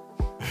Heron.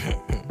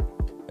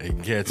 You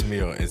can catch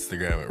me on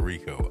Instagram at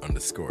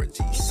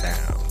Rico_G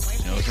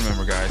Sounds. Just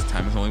remember, guys,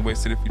 time is only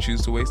wasted if you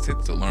choose to waste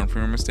it. So learn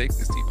from your mistakes.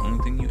 It's the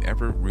only thing you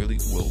ever really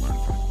will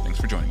learn from. Thanks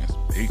for joining us.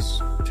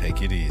 Peace.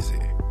 Take it easy.